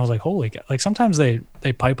saw that and I was like, holy God. Like sometimes they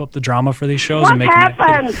pipe up the drama for these shows and make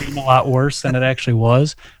it seem a lot worse than it actually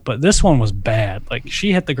was. But this one was bad. Like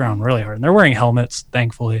she hit the ground really hard. And they're wearing helmets,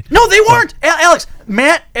 thankfully. No, they weren't. Alex,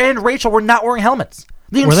 Matt and Rachel were not wearing helmets.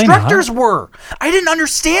 The Were they not? instructors were. I didn't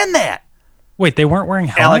understand that. Wait, they weren't wearing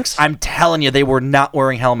helmets? Alex, I'm telling you, they were not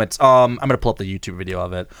wearing helmets. I'm gonna pull up the YouTube video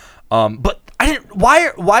of it. But I didn't.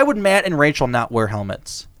 Why would Matt and Rachel not wear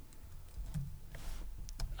helmets?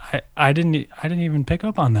 I didn't even pick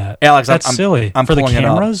up on that. Alex, that's I'm silly. I'm For the pulling it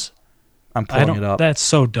up. cameras? I'm pulling it up. That's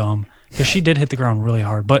so dumb. Because she did hit the ground really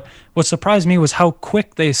hard. But what surprised me was how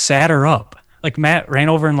quick they sat her up. Like Matt ran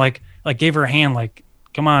over and like gave her a hand, like,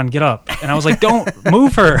 come on, get up. And I was like, don't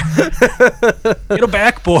move her. Get a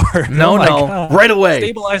backboard. No, Oh my no. God. Right away.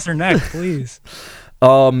 Stabilize her neck, please.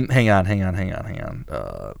 Hang on.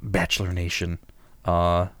 Bachelor Nation.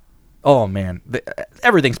 Oh man,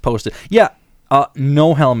 everything's posted. Yeah.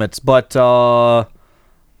 No helmets, but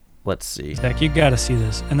let's see. Zach, you got to see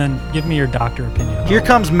this. And then give me your doctor opinion. Here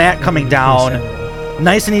comes Matt coming down.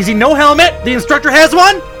 Nice and easy. No helmet. The instructor has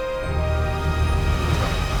one.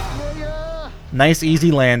 Nice,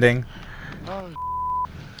 easy landing.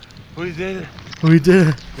 We did it. We did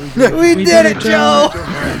it. We did it, Joe.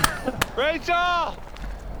 Rachel!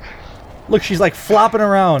 Look, she's like flopping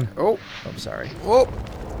around. Oh, I'm sorry. whoa.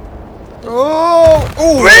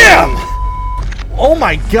 Oh, Bam! Oh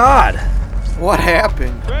my God. What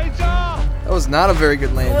happened? Rachel! That was not a very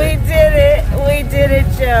good landing. We did it. We did it,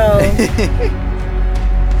 Joe.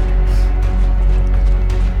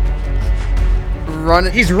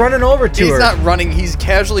 Running. He's running over to her. He's not running. He's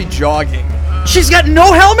casually jogging. She's got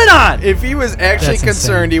no helmet on. If he was actually That's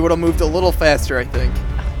concerned, insane. he would have moved a little faster, I think.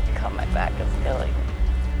 God, my back is killing.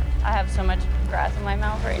 I have so much grass in my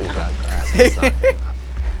mouth right now.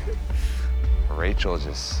 Rachel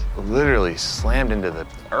just literally slammed into the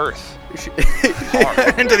earth.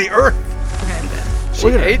 Into the earth. She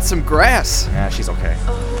ate some grass. Yeah, she's okay.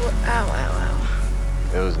 Oh, ow,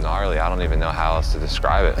 ow, It was gnarly. I don't even know how else to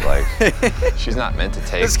describe it. Like, she's not meant to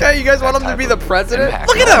take. This guy, you guys that want him to type be the of president? impact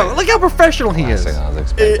Look at on him. it. Look how professional he is. Last thing I was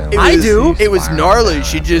expecting. I do. It was Spiraling gnarly. down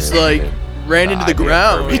She just into like ran the into the idea of her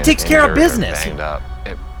ground. being He takes care of injured or business. Banged up.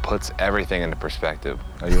 It puts everything into perspective.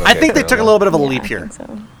 Are you I okay, think they took a Carla? little bit of a ow. leap I here. think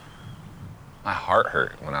so. My heart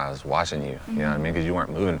hurt when I was watching you. You know what I mean? Because you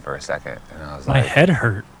weren't moving for a second, and I was My like, head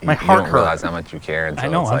hurt. My you heart don't hurt. realize how much you care until I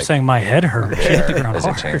know. it's I'm like, saying my head hurt. She hit the ground there's a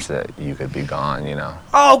hard. chance that you could be gone. You know.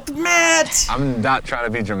 Oh, Matt. I'm not trying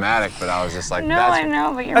to be dramatic, but I was just like, No, that's, I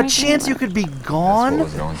know, but you're A making chance me you laugh. could be that's what gone.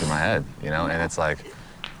 was going through my head. You know, and it's like,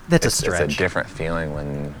 That's a it's stretch. a different feeling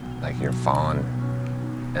when like you're falling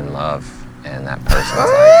in love and that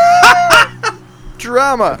person's like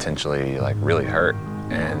Drama. potentially like really hurt,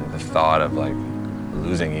 and the thought of like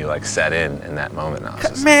losing you like set in that moment. And I was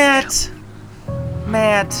just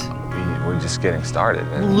Matt. we're just getting started.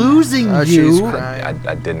 And Losing Oh, you. she's crying.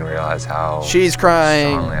 I didn't realize how She's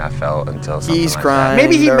crying. strongly I felt until something He's like crying.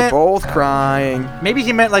 Maybe he They're meant- both crying. Maybe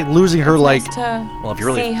he meant like losing her. Like, Nice to well, if you see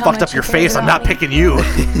really how fucked much up your you care face, I'm about not me. picking you.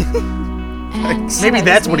 And Maybe that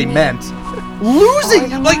that's was what he maybe meant. falling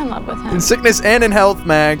Losing. in Like, love with him. In sickness and in health,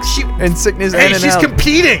 Max. In sickness hey, and in she's health.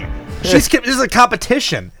 competing. This is a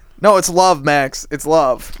competition. No, it's love, Max. It's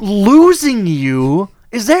love. Losing you,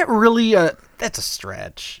 is that really a? That's a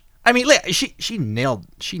stretch. I mean, she nailed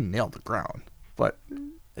the ground, but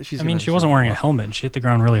she's. I mean, gonna- she wasn't wearing a helmet. She hit the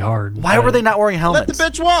ground really hard. Why were they not wearing helmets?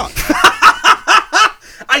 Let the bitch walk.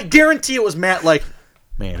 I guarantee it was Matt. Like,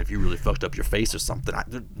 man, if you really fucked up your face or something,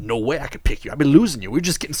 there's no way I could pick you. I've been losing you. We're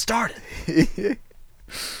just getting started.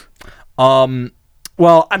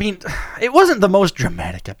 Well, I mean, it wasn't the most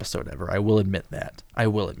dramatic episode ever. I will admit that.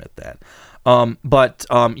 But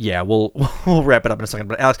yeah, we'll wrap it up in a second.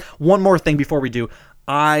 But Alex, one more thing before we do.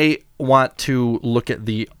 I want to look at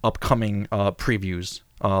the upcoming previews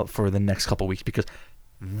for the next couple weeks because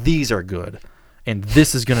these are good, and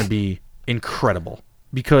this is going to be incredible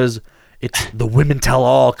because it's the Women Tell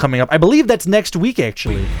All coming up. I believe that's next week,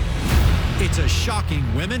 actually. It's a shocking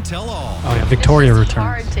Women Tell All. Oh yeah, Victoria It's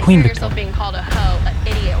hard returns. to Queen hear Victoria. yourself being called a hoe, an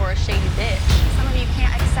idiot, or a shady bitch. Some of you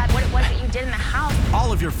can't accept what it was that you did in the house.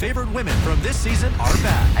 All of your favorite women from this season are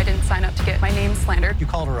back. I didn't sign up to get my name slandered. You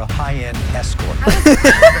called her a high-end escort.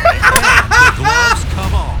 The gloves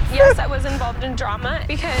come off. Yes, I was involved in drama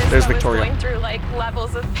because There's I was Victoria. going through like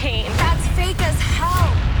levels of pain. That's fake as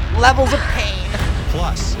hell. Levels of pain.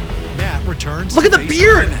 Plus, Matt returns Look to at the face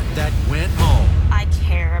beard! women that went home. I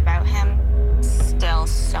care about him still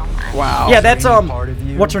so much. Wow. Yeah, that's Part of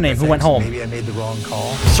you what's her name? that Who went thinks home? Maybe I made the wrong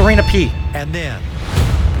call. Serena P. And then,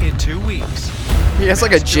 in 2 weeks, He has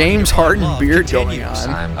like a James Harden love beard going continues.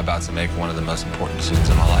 on. I'm about to make one of the most important decisions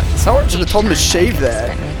in my life. Someone should have told him to shave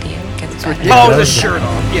that. It's Oh, ridiculous. the shirt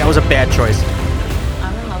off. Yeah, it was a bad choice.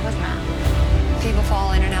 I'm in love with Matt. People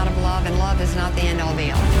fall in and out of love, and love is not the end all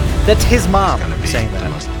be all. That's his mom It's gonna be saying the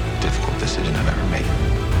that. most difficult decision I've ever made.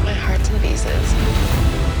 My heart's in pieces.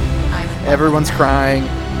 Everyone's crying.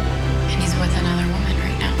 And he's with another woman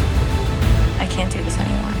right now. I can't do this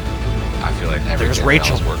anymore. I feel like There's everything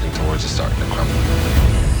Rachel. I was working towards is starting to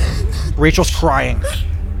crumble. Rachel's crying.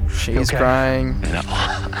 She's crying.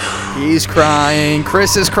 He's crying.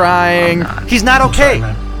 Chris is crying. He's not okay.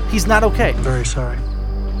 man. He's not okay. Very sorry.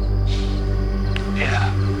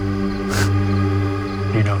 Yeah.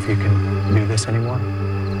 Do you know if you can do this anymore?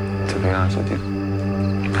 To be honest with you,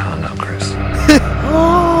 I don't know, Chris.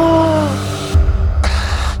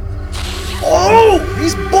 Oh,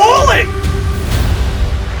 he's bawling.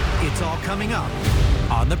 it's all coming up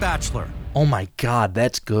on The Bachelor. Oh my God,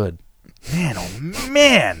 that's good. Man, oh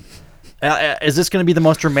man. Is this going to be the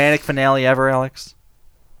most dramatic finale ever, Alex?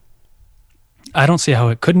 I don't see how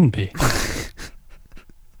it couldn't be.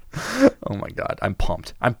 Oh my God, I'm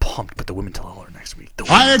pumped. But the Women Tell All are next week.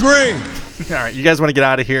 I agree. All right, you guys want to get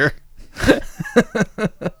out of here?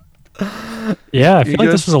 Yeah, I feel You like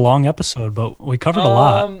good? this was a long episode, but we covered a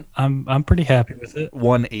lot. I'm pretty happy with it.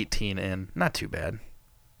 118 in. Not too bad.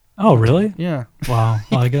 Oh, really? Yeah. Wow.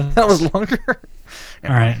 Well, I guess That was longer. All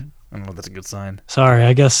right. I don't know if that's a good sign. Sorry.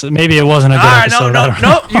 I guess maybe it wasn't a good All right, episode.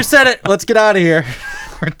 no. You said it. Let's get out of here.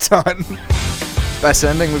 We're done. Best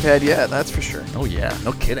ending we've had yet, that's for sure. Oh yeah,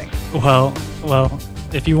 no kidding. Well,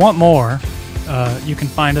 if you want more, you can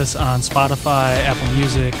find us on Spotify, Apple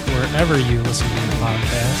Music, wherever you listen to your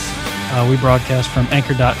podcasts. We broadcast from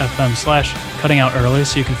anchor.fm/cuttingout early,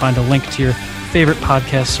 so you can find a link to your favorite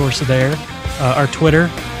podcast source there. Our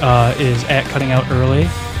Twitter is @cuttingoutearly.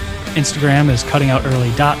 Instagram is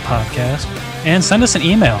cuttingoutearly.podcast. And send us an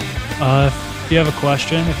email. If you have a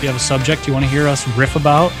question, if you have a subject you want to hear us riff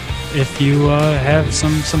about, if you have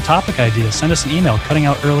some topic ideas, send us an email,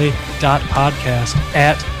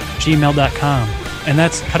 cuttingoutearly.podcast@gmail.com. And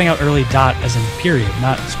that's cuttingoutearly dot as in period,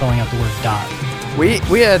 not spelling out the word dot. We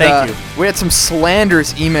had some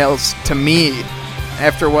slanderous emails to me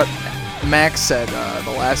after what Max said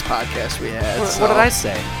the last podcast we had. What did I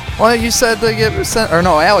say? Well, you said to Alex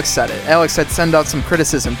said it. Alex said send out some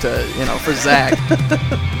criticism for Zach.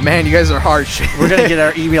 Man, you guys are harsh. We're gonna get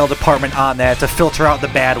our email department on that to filter out the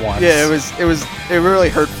bad ones. Yeah, it was really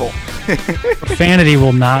hurtful. Profanity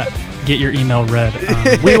will not get your email read.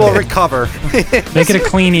 We will recover. Make it a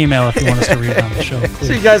clean email if you want us to read it on the show. Please.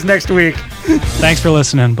 See you guys next week. Thanks for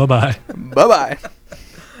listening. Bye-bye. Bye-bye.